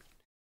 Yeah,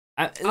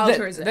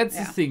 alters it. That's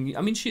the thing.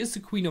 I mean, she is the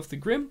queen of the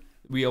Grimm.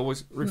 We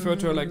always refer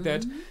to her like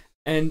that,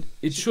 and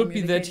it should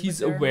be that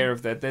he's aware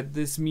of that. That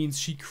this means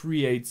she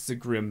creates the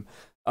Grimm.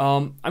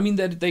 I mean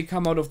that they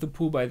come out of the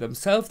pool by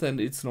themselves, then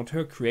it's not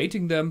her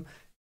creating them.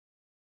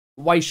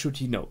 Why should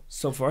he know?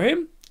 So for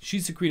him,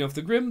 she's the queen of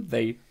the Grimm.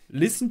 They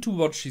listen to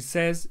what she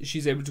says.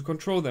 She's able to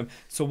control them.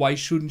 So why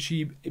shouldn't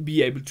she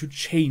be able to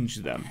change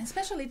them?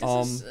 Especially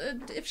this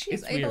if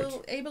she's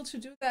able to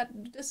do that,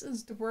 this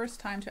is the worst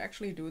time to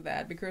actually do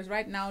that, because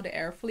right now the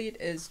air fleet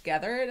is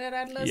gathered at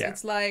Atlas. Yeah.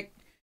 It's like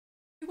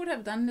you would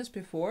have done this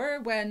before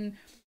when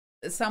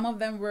some of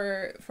them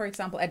were, for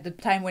example, at the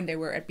time when they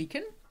were at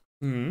Beacon.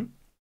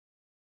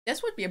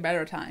 This would be a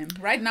better time.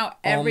 Right now,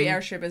 every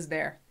airship is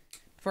there.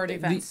 For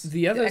defense,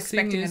 the other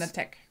expecting thing is, an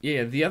attack.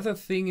 Yeah, the other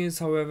thing is,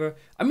 however,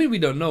 I mean, we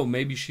don't know.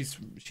 Maybe she's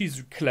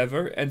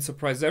clever and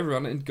surprises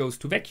everyone and goes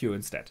to vacuum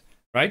instead,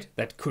 right?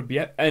 That could be,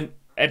 and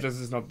Atlas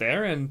is not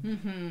there,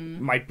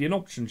 and might be an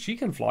option. She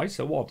can fly,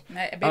 so what?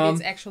 Maybe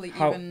it's actually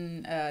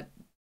even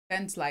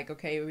defense, like,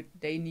 okay,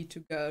 they need to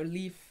go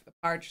leave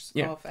parts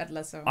of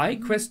Atlas. So. I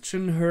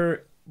question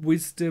her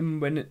wisdom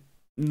when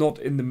not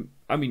in the.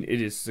 I mean,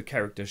 it is the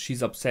character.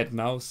 She's upset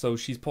now, so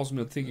she's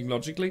possibly not thinking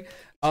logically.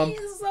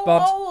 She's so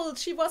old.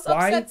 She was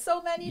upset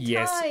so many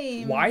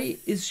times. Why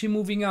is she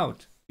moving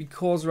out?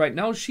 Because right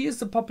now she is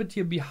the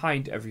puppeteer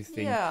behind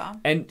everything. Yeah.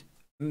 And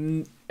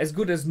as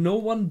good as no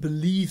one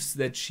believes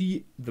that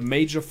she, the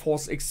major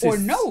force, exists. Or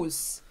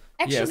knows.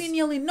 Actually,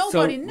 nearly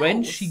nobody knows. So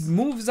when she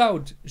moves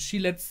out, she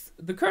lets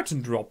the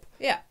curtain drop.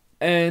 Yeah.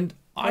 And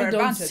I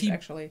don't see...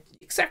 actually.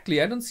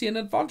 Exactly. I don't see an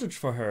advantage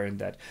for her in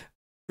that.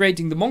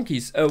 Creating the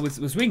monkeys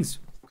with wings.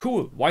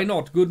 Cool. Why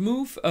not? Good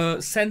move.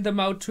 Send them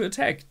out to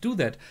attack. Do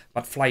that.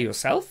 But fly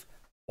yourself?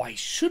 Why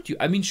should you?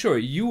 I mean, sure,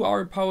 you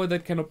are a power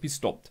that cannot be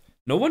stopped.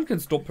 No one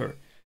can stop her.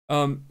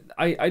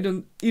 I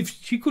don't... If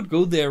she could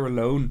go there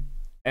alone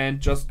and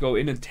just go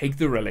in and take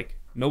the relic,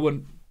 no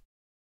one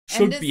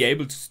should be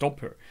able to stop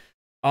her.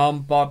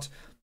 But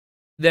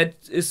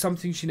that is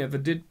something she never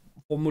did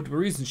for multiple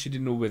reasons. She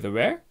didn't know where they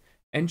were,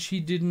 and she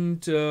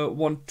didn't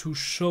want to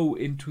show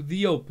into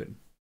the open.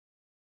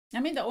 I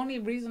mean, the only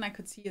reason I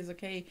could see is,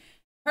 okay,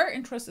 her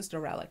interest is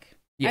the relic.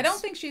 Yes. I don't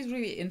think she's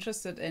really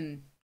interested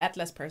in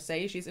Atlas per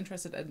se. She's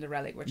interested in the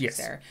relic, which is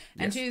there.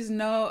 And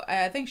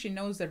I think she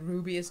knows that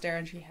RWBY is there,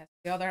 and she has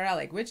the other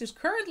relic, which is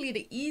currently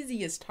the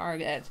easiest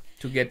target.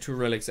 To get 2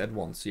 relics at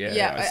once,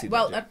 I see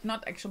well, that,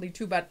 not actually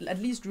 2, but at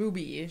least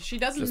RWBY. She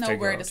doesn't know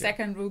where the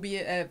second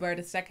RWBY, where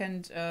the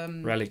second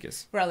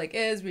relic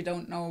is. We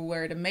don't know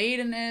where the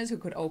maiden is, who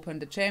could open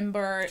the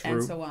chamber,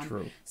 and so on.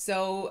 True.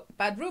 So,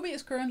 but RWBY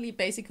is currently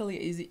basically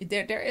easy.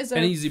 There is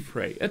an easy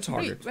prey, a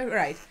target.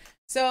 Right.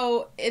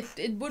 So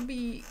it would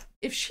be,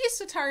 if she's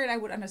the target, I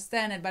would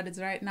understand it, but it's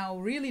right now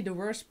really the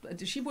worst.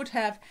 She would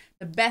have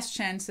the best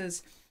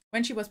chances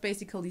when she was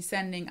basically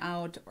sending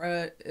out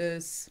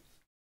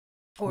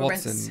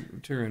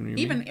Watson, Tyrion,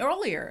 even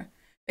earlier,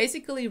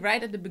 basically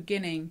right at the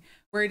beginning,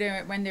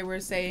 when they were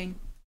saying,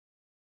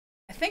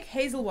 I think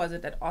Hazel was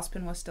it, that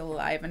Ospen was still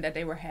alive and that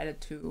they were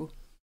headed to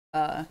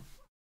well,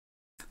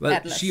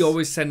 Atlas. She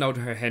always sent out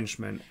her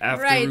henchmen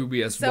after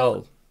RWBY as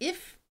well.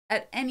 If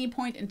at any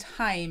point in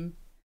time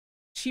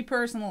she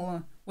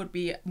personally would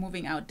be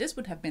moving out, this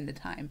would have been the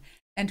time,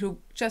 and to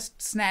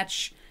just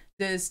snatch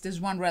this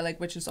one relic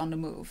which is on the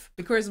move,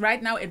 because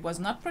right now it was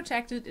not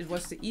protected. It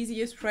was the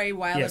easiest prey,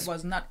 while it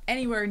was not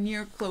anywhere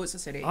near close to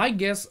city. I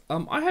guess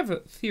I have a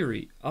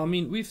theory. I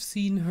mean, we've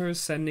seen her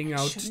sending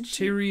out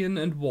Tyrion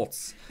and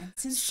Watts. And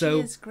since she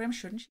is Grimm,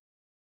 shouldn't she?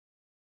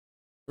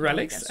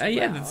 Relics?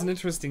 Yeah, that's an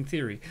interesting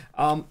theory.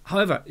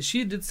 However,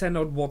 she did send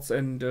out Watts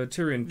and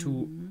Tyrion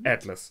to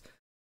Atlas,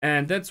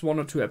 and that's 1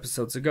 or 2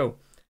 episodes ago.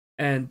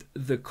 And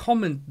the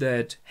comment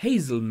that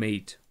Hazel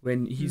made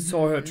when he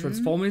saw her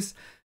transform is,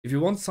 if you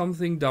want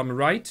something done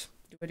right,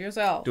 do it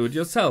yourself. Do it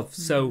yourself.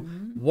 So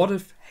what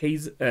if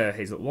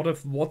what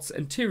if Watts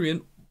and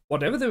Tyrion,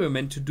 whatever they were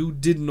meant to do,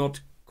 did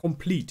not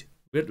complete?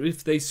 What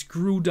if they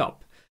screwed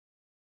up?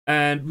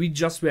 And we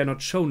just were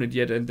not shown it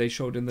yet, and they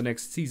showed in the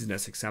next season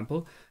as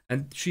example.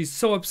 And she's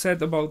so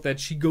upset about that,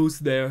 she goes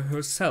there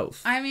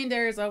herself. I mean,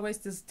 there is always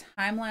this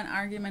timeline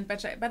argument,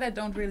 but I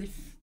don't really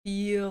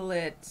feel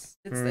it.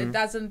 It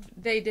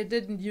doesn't. They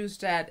didn't use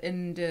that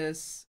in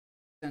this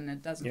and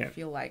it doesn't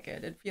feel like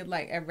it. It feels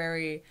like a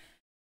very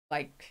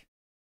like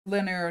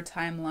linear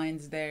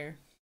timelines there.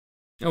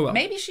 Oh well.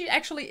 Maybe she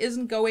actually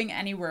isn't going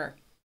anywhere.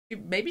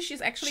 Maybe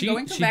she's actually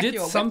going to Vacuo. She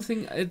did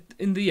something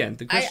in the end.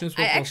 The question is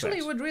what I was actually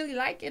that? would really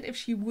like it if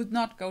she would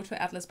not go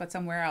to Atlas but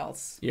somewhere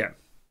else. Yeah.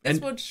 This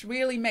would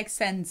really make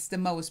sense the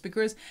most,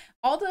 because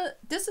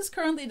this is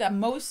currently the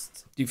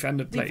most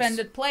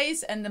defended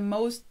place and the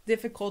most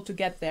difficult to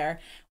get there.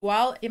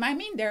 While I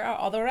mean there are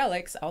other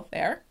relics out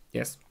there.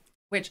 Yes.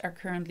 Which are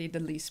currently the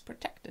least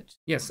protected.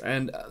 Yes,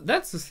 and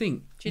that's the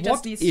thing. She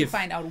just needs to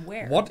find out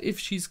where. What if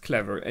she's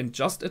clever and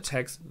just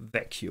attacks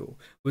Vacuo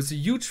with a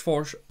huge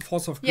force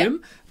of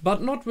Grimm,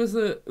 but not with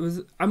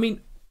a... I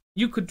mean,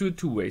 you could do it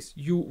two ways.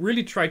 You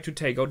really try to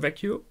take out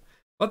Vacuo,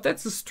 but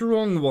that's a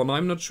strong one.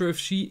 I'm not sure if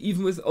she,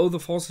 even with all the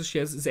forces she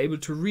has, is able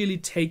to really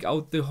take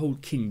out the whole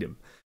kingdom.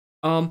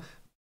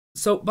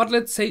 But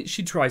let's say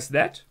she tries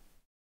that.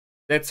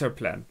 That's her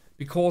plan.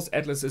 Because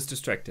Atlas is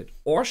distracted.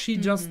 Or she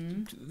just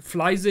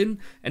flies in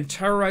and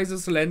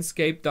terrorizes the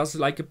landscape, does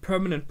like a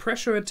permanent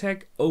pressure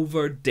attack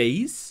over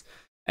days,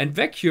 and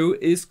Vacuo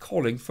is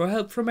calling for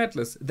help from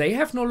Atlas. They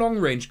have no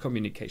long-range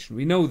communication,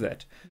 we know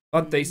that.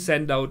 But they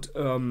send out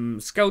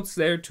scouts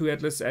there to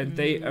Atlas, and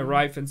they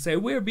arrive and say,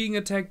 we're being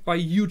attacked by a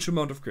huge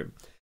amount of Grimm.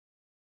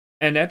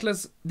 And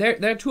Atlas, there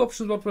are two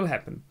options what will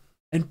happen.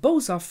 And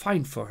both are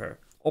fine for her.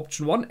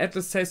 Option 1,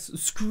 Atlas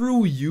says,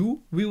 screw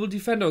you, we will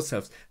defend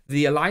ourselves.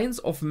 The alliance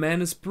of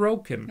man is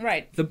broken.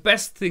 Right. The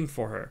best thing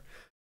for her.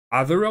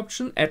 Other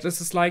option,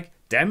 Atlas is like,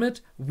 damn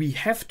it, we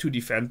have to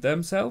defend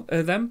them.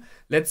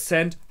 Let's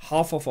send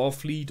half of our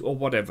fleet or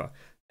whatever.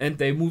 And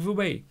they move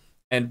away.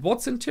 And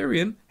Watts and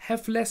Tyrion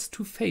have less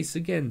to face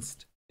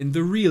against in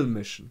the real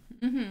mission.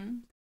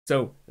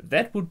 So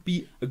that would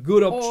be a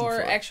good option or for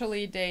her.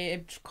 actually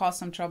they cause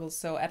some trouble,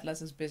 so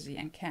Atlas is busy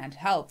and can't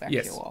help Vacuo.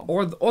 Yes,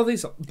 or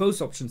these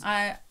both options.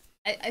 I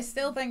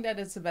still think that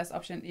it's the best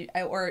option,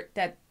 or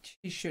that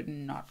she should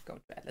not go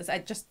to Atlas. I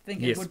just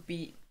think it would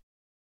be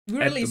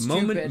really stupid.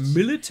 At the moment,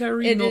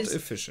 military not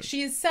efficient.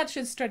 She is such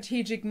a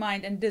strategic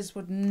mind, and this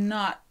would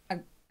not a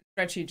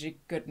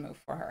strategic good move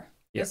for her.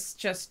 Yes, it's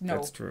just no.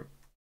 That's true.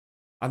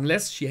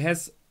 Unless she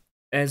has,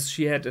 as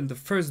she had in the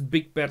first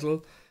big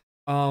battle,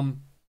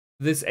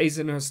 this ace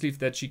in her sleeve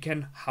that she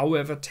can,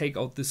 however, take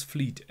out this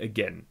fleet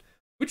again,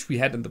 which we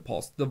had in the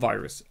past, the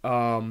virus.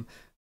 But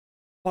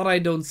I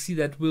don't see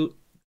that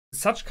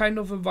such kind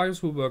of a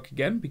virus will work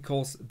again,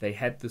 because they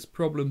had this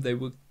problem. They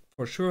will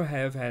for sure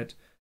have had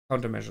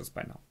countermeasures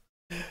by now.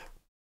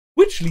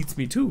 Which leads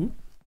me to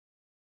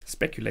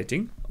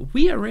speculating.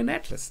 We are in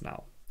Atlas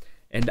now,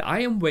 and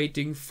I am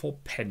waiting for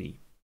Penny.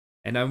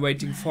 And I'm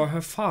waiting for her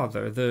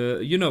father,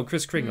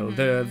 Kris Kringle,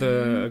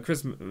 the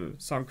Christmas,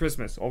 Sam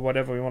Christmas, or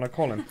whatever you want to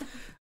call him.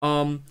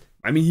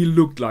 I mean, he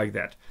looked like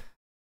that.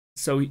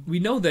 So we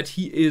know that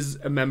he is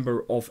a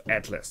member of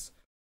Atlas.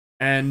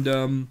 And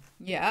and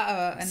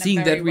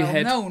seeing a very that we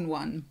well-known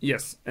one.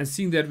 Yes, and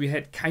seeing that we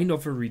had kind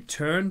of a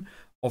return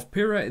of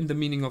Pyrrha in the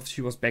meaning of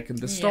she was back in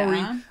the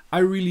story, I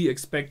really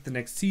expect the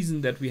next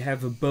season that we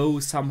have a bow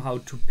somehow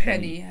to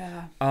Penny.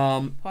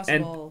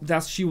 Possible. And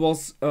thus she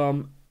was...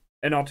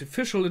 an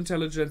artificial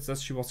intelligence that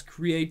she was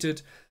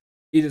created.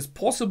 It is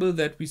possible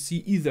that we see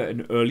either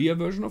an earlier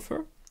version of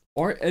her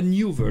or a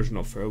new version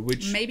of her,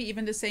 which... Maybe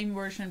even the same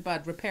version,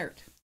 but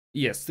repaired.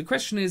 Yes, the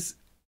question is,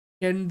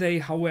 can they,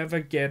 however,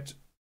 get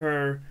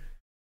her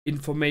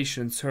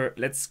informations, her,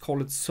 let's call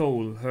it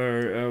soul,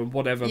 her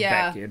whatever,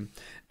 back in?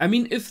 I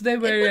mean, if they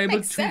were able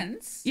to...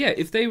 sense. Yeah,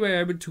 if they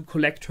were able to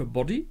collect her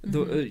body,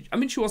 I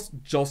mean, she was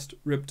just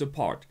ripped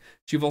apart.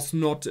 She was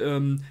not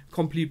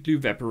completely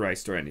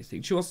vaporized or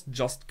anything. She was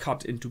just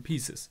cut into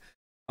pieces.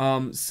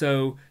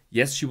 So,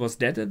 yes, she was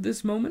dead at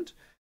this moment.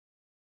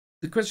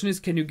 The question is,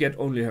 can you get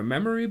only her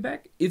memory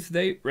back if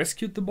they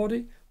rescued the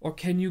body? Or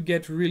can you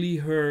get really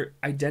her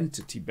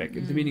identity back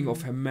in the meaning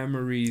of her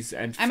memories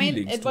and feelings? I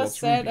mean, it was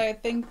said, I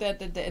think, that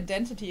the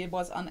identity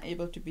was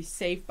unable to be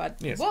saved,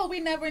 but, well, we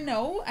never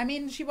know. I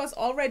mean, she was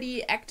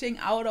already acting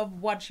out of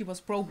what she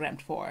was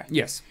programmed for.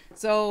 Yes.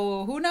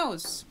 So, who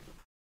knows?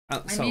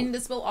 I mean,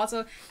 this will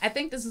also, I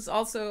think this is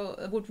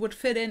also, would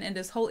fit in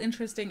this whole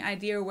interesting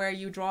idea where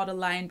you draw the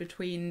line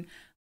between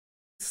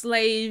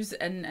slaves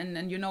and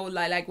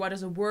like what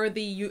is a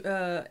worthy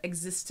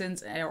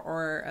existence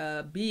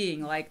or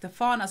being. Like the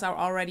faunas are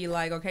already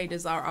like, okay,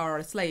 these are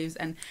our slaves,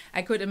 and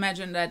I could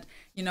imagine that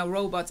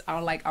robots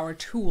are like our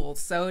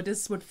tools, so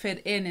this would fit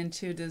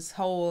into this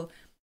whole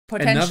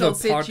potential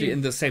another party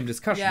in the same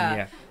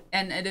discussion.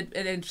 And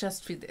it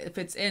just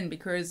fits in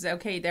because,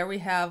 okay, there we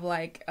have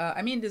like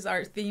I mean, these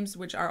are themes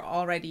which are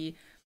already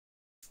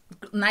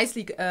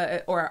nicely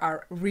or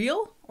are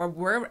real or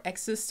were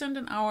existent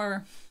in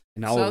our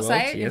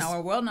society, in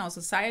our world, in our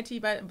society,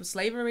 but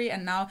slavery,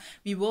 and now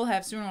we will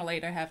have sooner or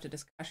later have the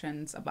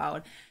discussions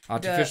about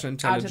artificial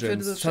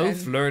intelligence,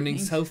 self-learning,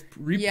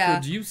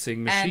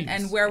 self-reproducing machines,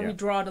 and where we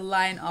draw the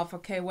line of,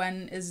 okay,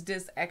 when is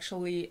this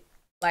actually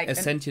like a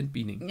sentient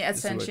being? Yeah, a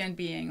sentient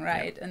being,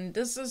 right? Yeah. And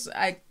this is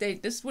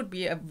this would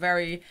be a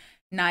very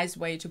nice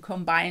way to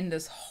combine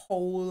this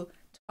whole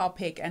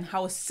topic and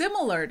how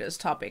similar this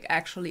topic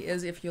actually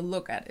is if you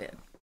look at it.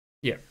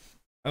 Yeah.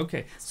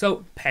 Okay.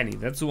 So Penny,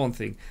 that's the one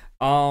thing.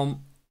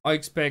 I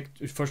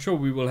expect for sure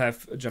we will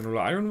have General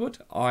Ironwood.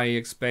 I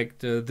expect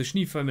the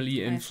Schnee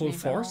family in full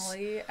force.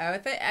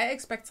 I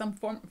expect some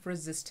form of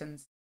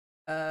resistance.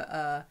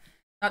 Not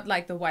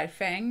like the White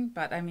Fang,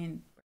 but I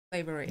mean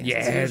slavery.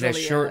 Yeah, there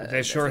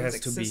sure has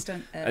to be.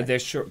 There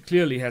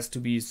clearly has to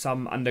be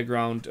some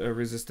underground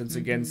resistance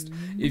against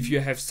if you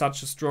have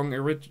such a strong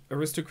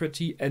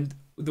aristocracy, and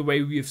the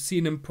way we have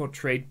seen them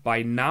portrayed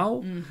by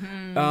now.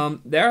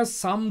 There are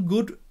some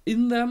good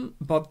in them,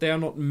 but there are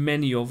not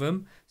many of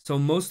them. So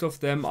most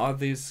of them are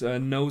this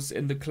nose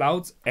in the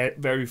clouds,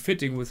 very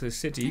fitting with the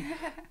city.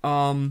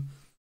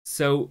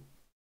 So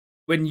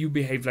when you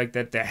behave like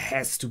that, there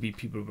has to be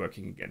people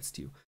working against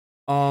you.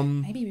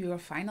 Maybe we will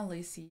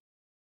finally see.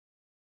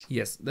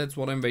 Yes, that's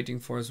what I'm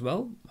waiting for as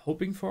well,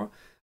 hoping for.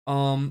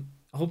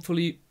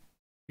 Hopefully,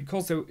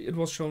 because it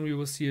was shown, we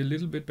will see a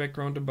little bit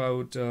background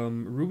about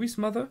Ruby's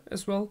mother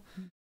as well.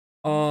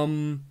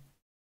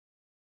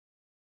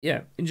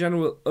 Yeah, in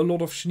general, a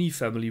lot of Schnee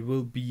family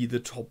will be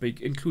the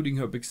topic, including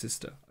her big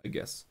sister, I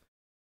guess.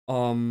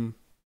 And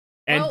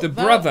the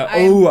brother.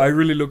 I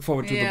really look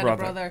forward to the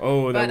brother.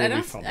 Oh, that will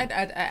be fun. I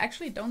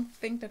actually don't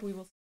think that we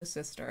will see the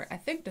sister. I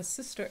think the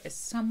sister is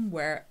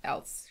somewhere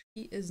else.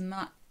 She is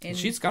not in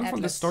She's gone Atlas.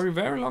 from the story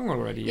very long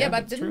already. Yeah,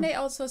 but didn't they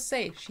also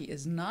say she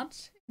is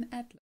not in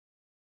Atlas?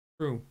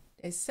 True.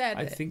 They said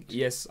I think,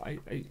 yes, I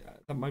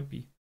that might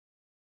be.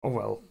 Oh,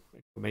 well,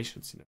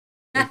 informations,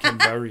 they can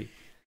vary.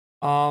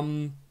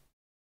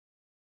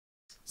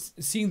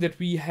 Seeing that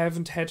we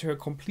haven't had her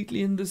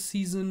completely in this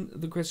season,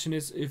 the question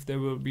is if there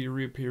will be a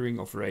reappearing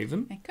of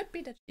Raven. It could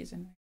be that she's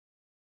in.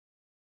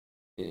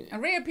 A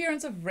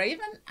reappearance of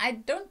Raven? I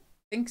don't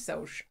think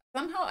so.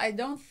 Somehow, I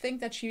don't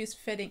think that she is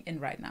fitting in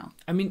right now.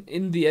 I mean,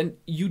 in the end,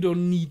 you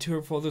don't need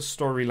her for the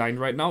storyline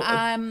right now.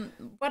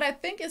 What I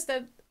think is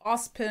that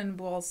Ozpin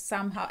will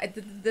somehow.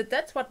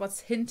 That's what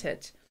was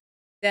hinted.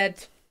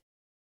 That.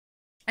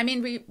 I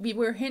mean, we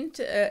were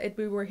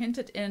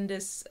hinted in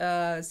this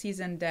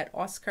season that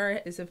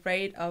Oscar is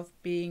afraid of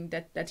being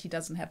that he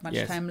doesn't have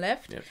much time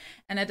left,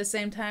 and at the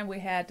same time we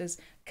had this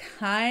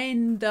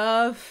kind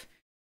of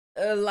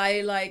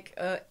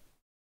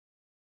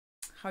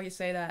how you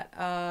say that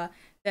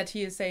that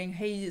he is saying,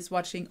 hey, he is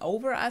watching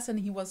over us, and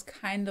he was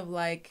kind of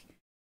like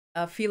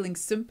feeling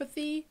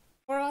sympathy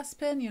for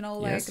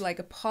Ozpin, like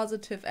a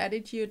positive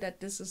attitude, that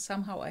this is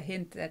somehow a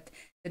hint that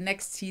the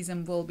next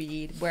season will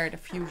be where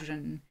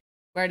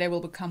they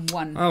will become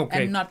one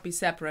and not be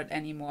separate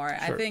anymore.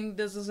 Sure. I think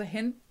this is a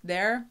hint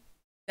there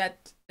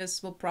that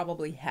this will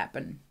probably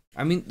happen.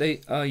 I mean,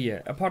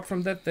 apart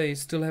from that, they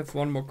still have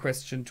one more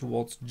question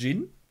towards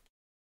Jin,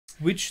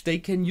 which they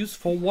can use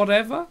for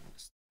whatever.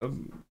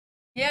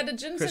 The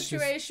Jin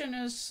situation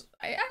is...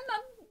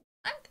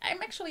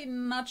 I'm actually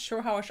not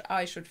sure how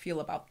I should feel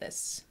about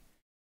this.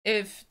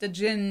 If the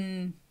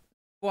Jin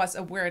was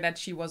aware that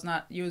she was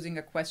not using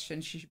a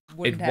question, she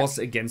wouldn't have. It was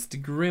against the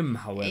Grimm,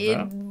 however.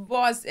 It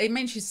was. I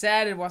mean, she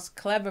said it was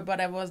clever, but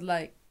I was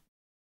like,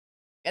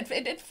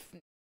 it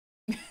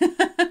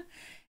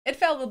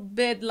felt a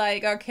bit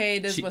like, okay,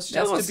 this was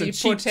just to be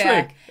put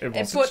her. It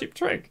was a cheap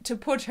trick to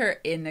put her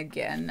in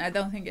again. I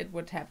don't think it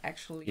would have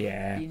actually.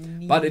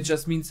 Been but it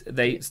just means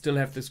they still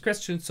have this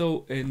question.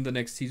 So in the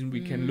next season, we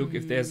can look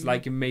if there's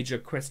like a major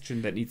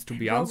question that needs to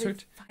be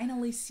answered. We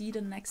finally see the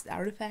next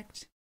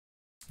artifact.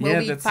 Will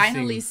we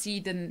finally see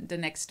the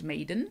next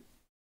maiden?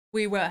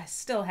 We will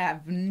still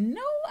have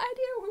no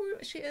idea who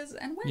she is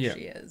and where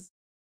she is.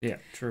 Yeah,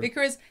 true.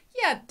 Because,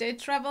 they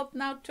traveled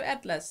now to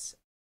Atlas.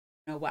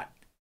 You know what?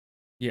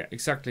 Yeah,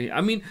 exactly.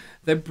 I mean,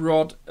 they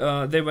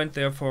went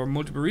there for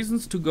multiple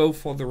reasons, to go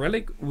for the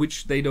relic,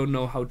 which they don't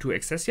know how to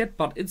access yet,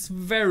 but it's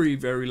very,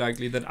 very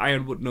likely that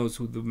Ironwood knows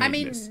who the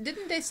maiden is.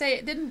 Didn't they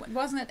say,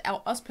 wasn't it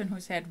Ozpin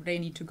who said they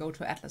need to go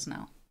to Atlas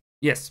now?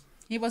 Yes.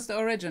 He was the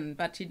origin,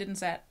 but he didn't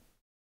say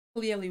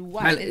clearly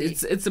why. Well,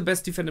 it's the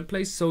best defended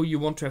place, so you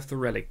want to have the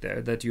relic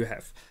there that you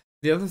have.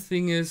 The other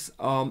thing is,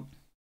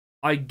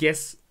 I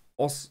guess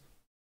Oz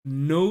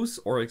knows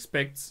or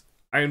expects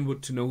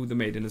Ironwood to know who the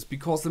maiden is,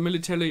 because the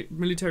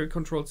military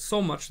controls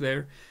so much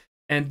there,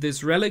 and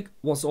this relic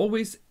was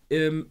always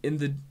in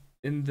the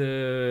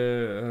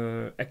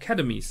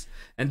academies,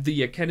 and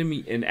the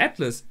academy in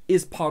Atlas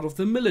is part of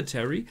the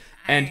military,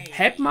 and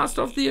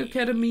headmaster of the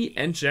academy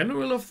and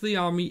general of the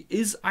army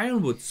is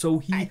Ironwood, so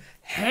he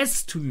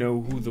has to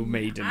know who the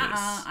maiden is.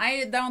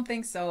 I don't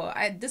think so.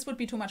 This would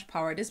be too much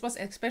power. This was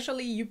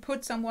especially, you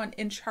put someone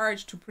in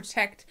charge to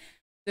protect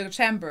the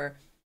chamber,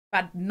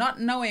 but not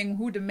knowing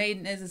who the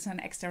maiden is an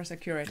extra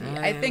security.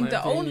 I think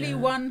the only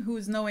one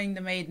who's knowing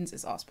the maidens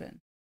is Ozpin.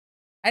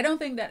 I don't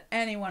think that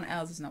anyone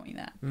else is knowing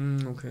that.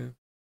 Okay.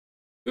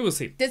 We will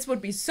see. This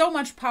would be so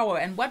much power,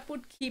 and what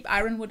would keep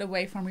Ironwood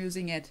away from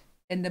using it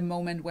in the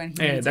moment when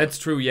he needs that's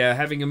it? true, yeah.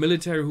 Having a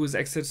military who has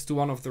access to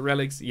one of the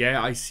relics,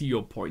 I see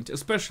your point.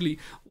 Especially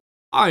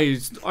I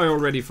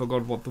already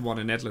forgot what the one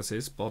in Atlas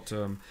is, but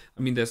I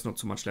mean, there's not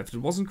so much left. It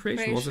wasn't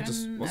creation, was it?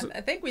 Was it?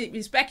 I think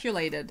we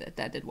speculated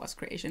that it was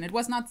creation. It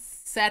was not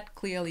said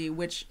clearly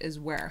which is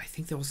where. I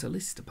think there was a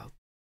list about.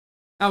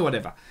 Oh,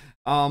 whatever.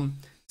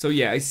 So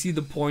yeah, I see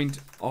the point.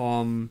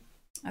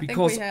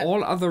 Because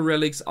all other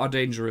relics are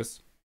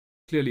dangerous.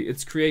 Clearly,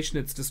 it's creation,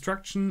 it's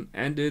destruction,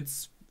 and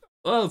it's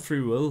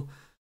free will.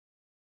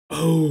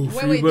 Oh,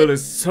 free will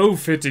is so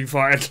fitting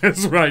for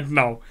Atlas right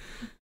now.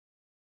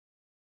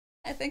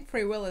 I think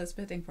free will is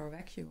fitting for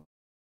vacuum.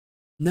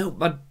 No,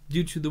 but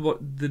due to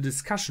the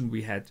discussion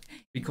we had,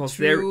 because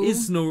there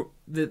is no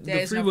the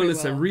free will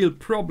is a real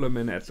problem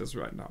in Atlas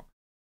right now.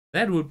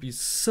 That would be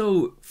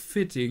so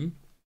fitting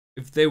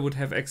if they would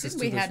have access to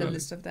this. We had a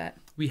list of that.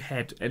 We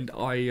had, and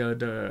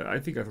I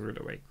think I threw it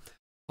away.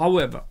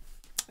 However,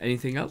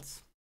 anything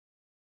else?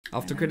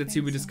 After credits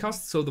scene we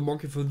discussed. So the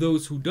monkey, for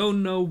those who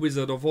don't know,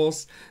 Wizard of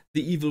Oz,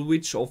 the evil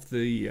witch of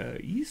the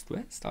east.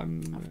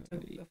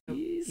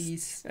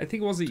 East. I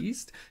think it was the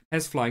east.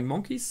 Has flying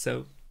monkeys.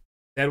 So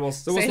that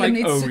was like,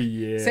 oh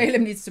yeah.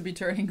 Salem needs to be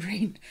turning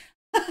green.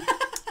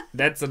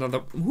 That's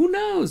another. Who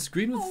knows?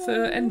 Green with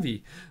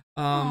envy.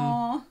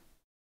 Nah.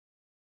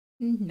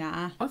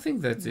 I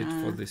think that's it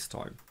for this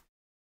time.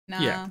 Nah.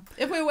 Yeah.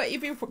 If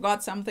we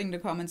forgot something, the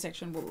comment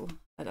section will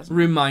let us know.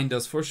 Remind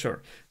us for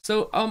sure.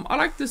 So I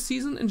like this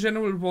season in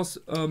general. It was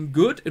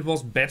good. It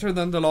was better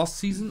than the last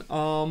season.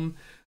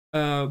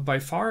 By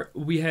far,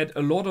 we had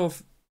a lot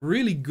of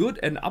really good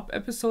and up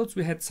episodes.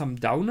 We had some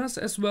downers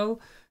as well.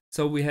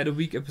 So we had a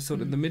weak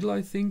episode in the middle,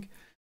 I think.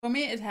 For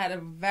me, it had a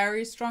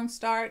very strong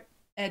start.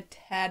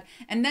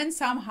 And then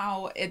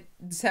somehow it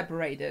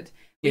separated.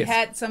 We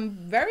had some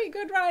very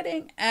good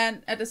writing,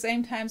 and at the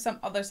same time, some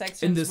other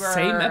sections in the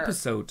same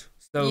episode.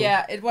 So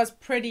yeah, it was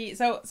pretty.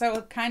 So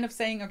kind of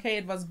saying, okay,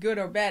 it was good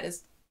or bad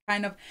is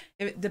kind of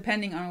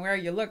depending on where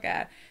you look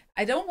at.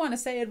 I don't want to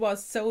say it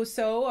was so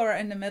or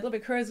in the middle,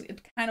 because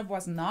it kind of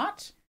was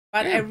not.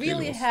 But I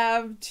really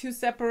have two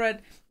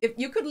separate. If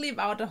you could leave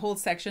out the whole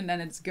section,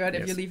 then it's good.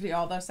 If you leave the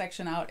other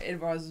section out,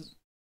 it was.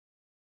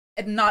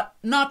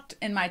 Not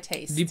in my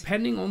taste.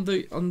 Depending on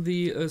the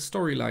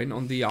storyline,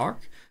 on the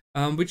arc,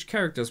 which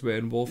characters were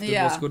involved,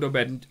 it was good or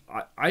bad. And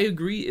I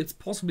agree, it's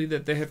possibly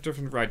that they have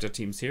different writer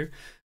teams here.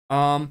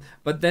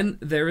 But then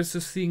there is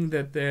this thing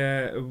that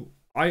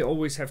I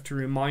always have to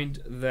remind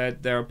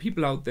that there are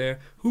people out there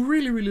who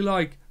really, really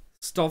like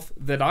stuff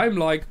that I'm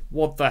like,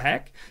 what the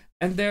heck?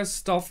 And there's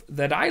stuff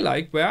that I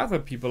like where other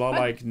people are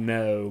like,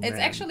 no, It's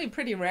actually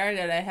pretty rare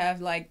that I have,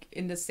 like,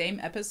 in the same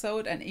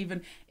episode and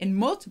even in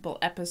multiple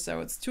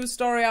episodes, two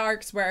story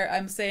arcs where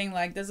I'm saying,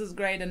 like, this is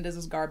great and this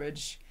is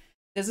garbage.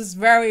 This is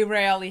very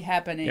rarely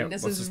happening. Yeah,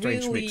 this is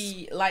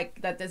really,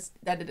 like, that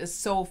it is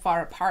so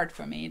far apart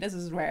for me. This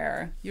is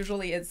rare.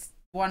 Usually it's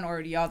one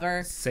or the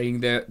other.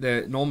 Saying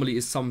there normally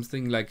is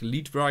something like a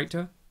lead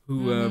writer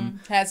who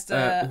has the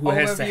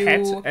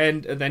hat,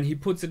 and then he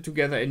puts it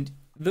together, and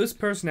this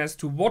person has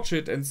to watch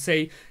it and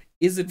say,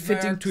 is it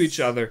fitting to each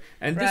other?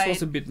 And this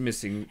was a bit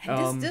missing.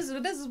 This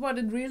is what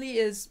it really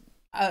is.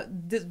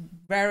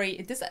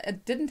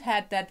 It didn't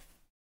have that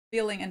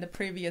feeling in the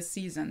previous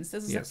seasons.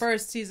 This is the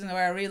first season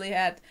where I really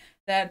had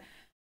that.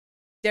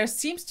 There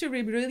seems to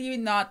be really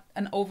not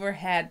an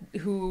overhead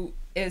who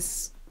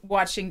is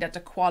watching that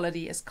the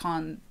quality is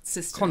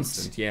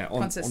consistent.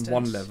 On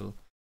one level.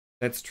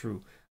 That's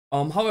true.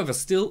 However,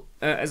 still,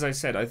 as I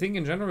said, I think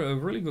in general a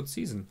really good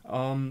season.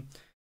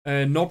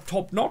 Not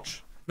top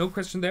notch, no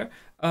question there.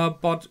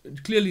 But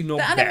clearly not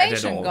bad at all. The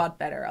animation got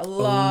better, a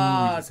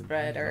lot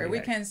better.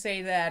 We can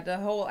say that.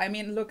 I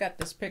mean, look at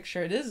this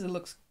picture. This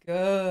looks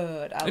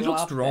good. It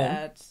looks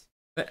drawn.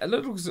 It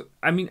looks,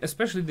 I mean,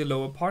 especially the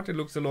lower part. It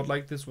looks a lot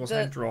like this was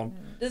hand drawn.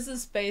 This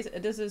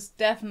is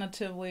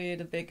definitely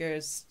the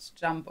biggest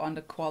jump on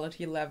the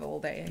quality level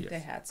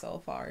they had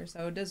so far.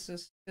 So this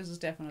is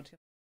definitely.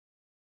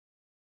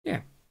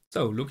 Yeah.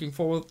 So, looking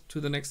forward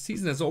to the next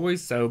season as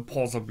always. So,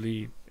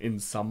 possibly in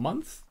some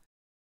month.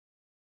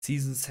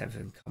 Season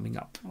 7 coming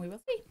up. We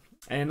will see.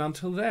 And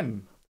until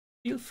then,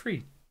 feel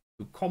free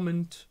to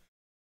comment,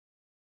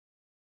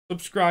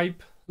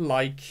 subscribe,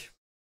 like,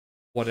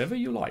 whatever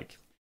you like.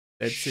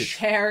 That's it.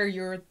 Share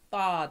your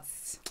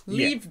thoughts.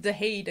 Leave the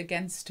hate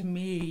against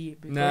me,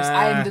 because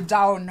I'm the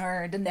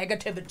downer, the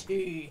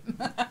negativity.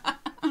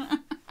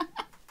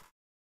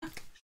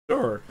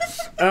 Sure.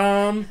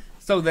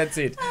 So that's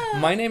it.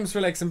 My name is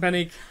Relax and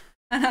Panic.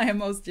 And I am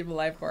Most Evil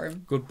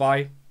Lifeform.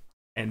 Goodbye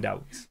and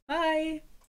out. Bye.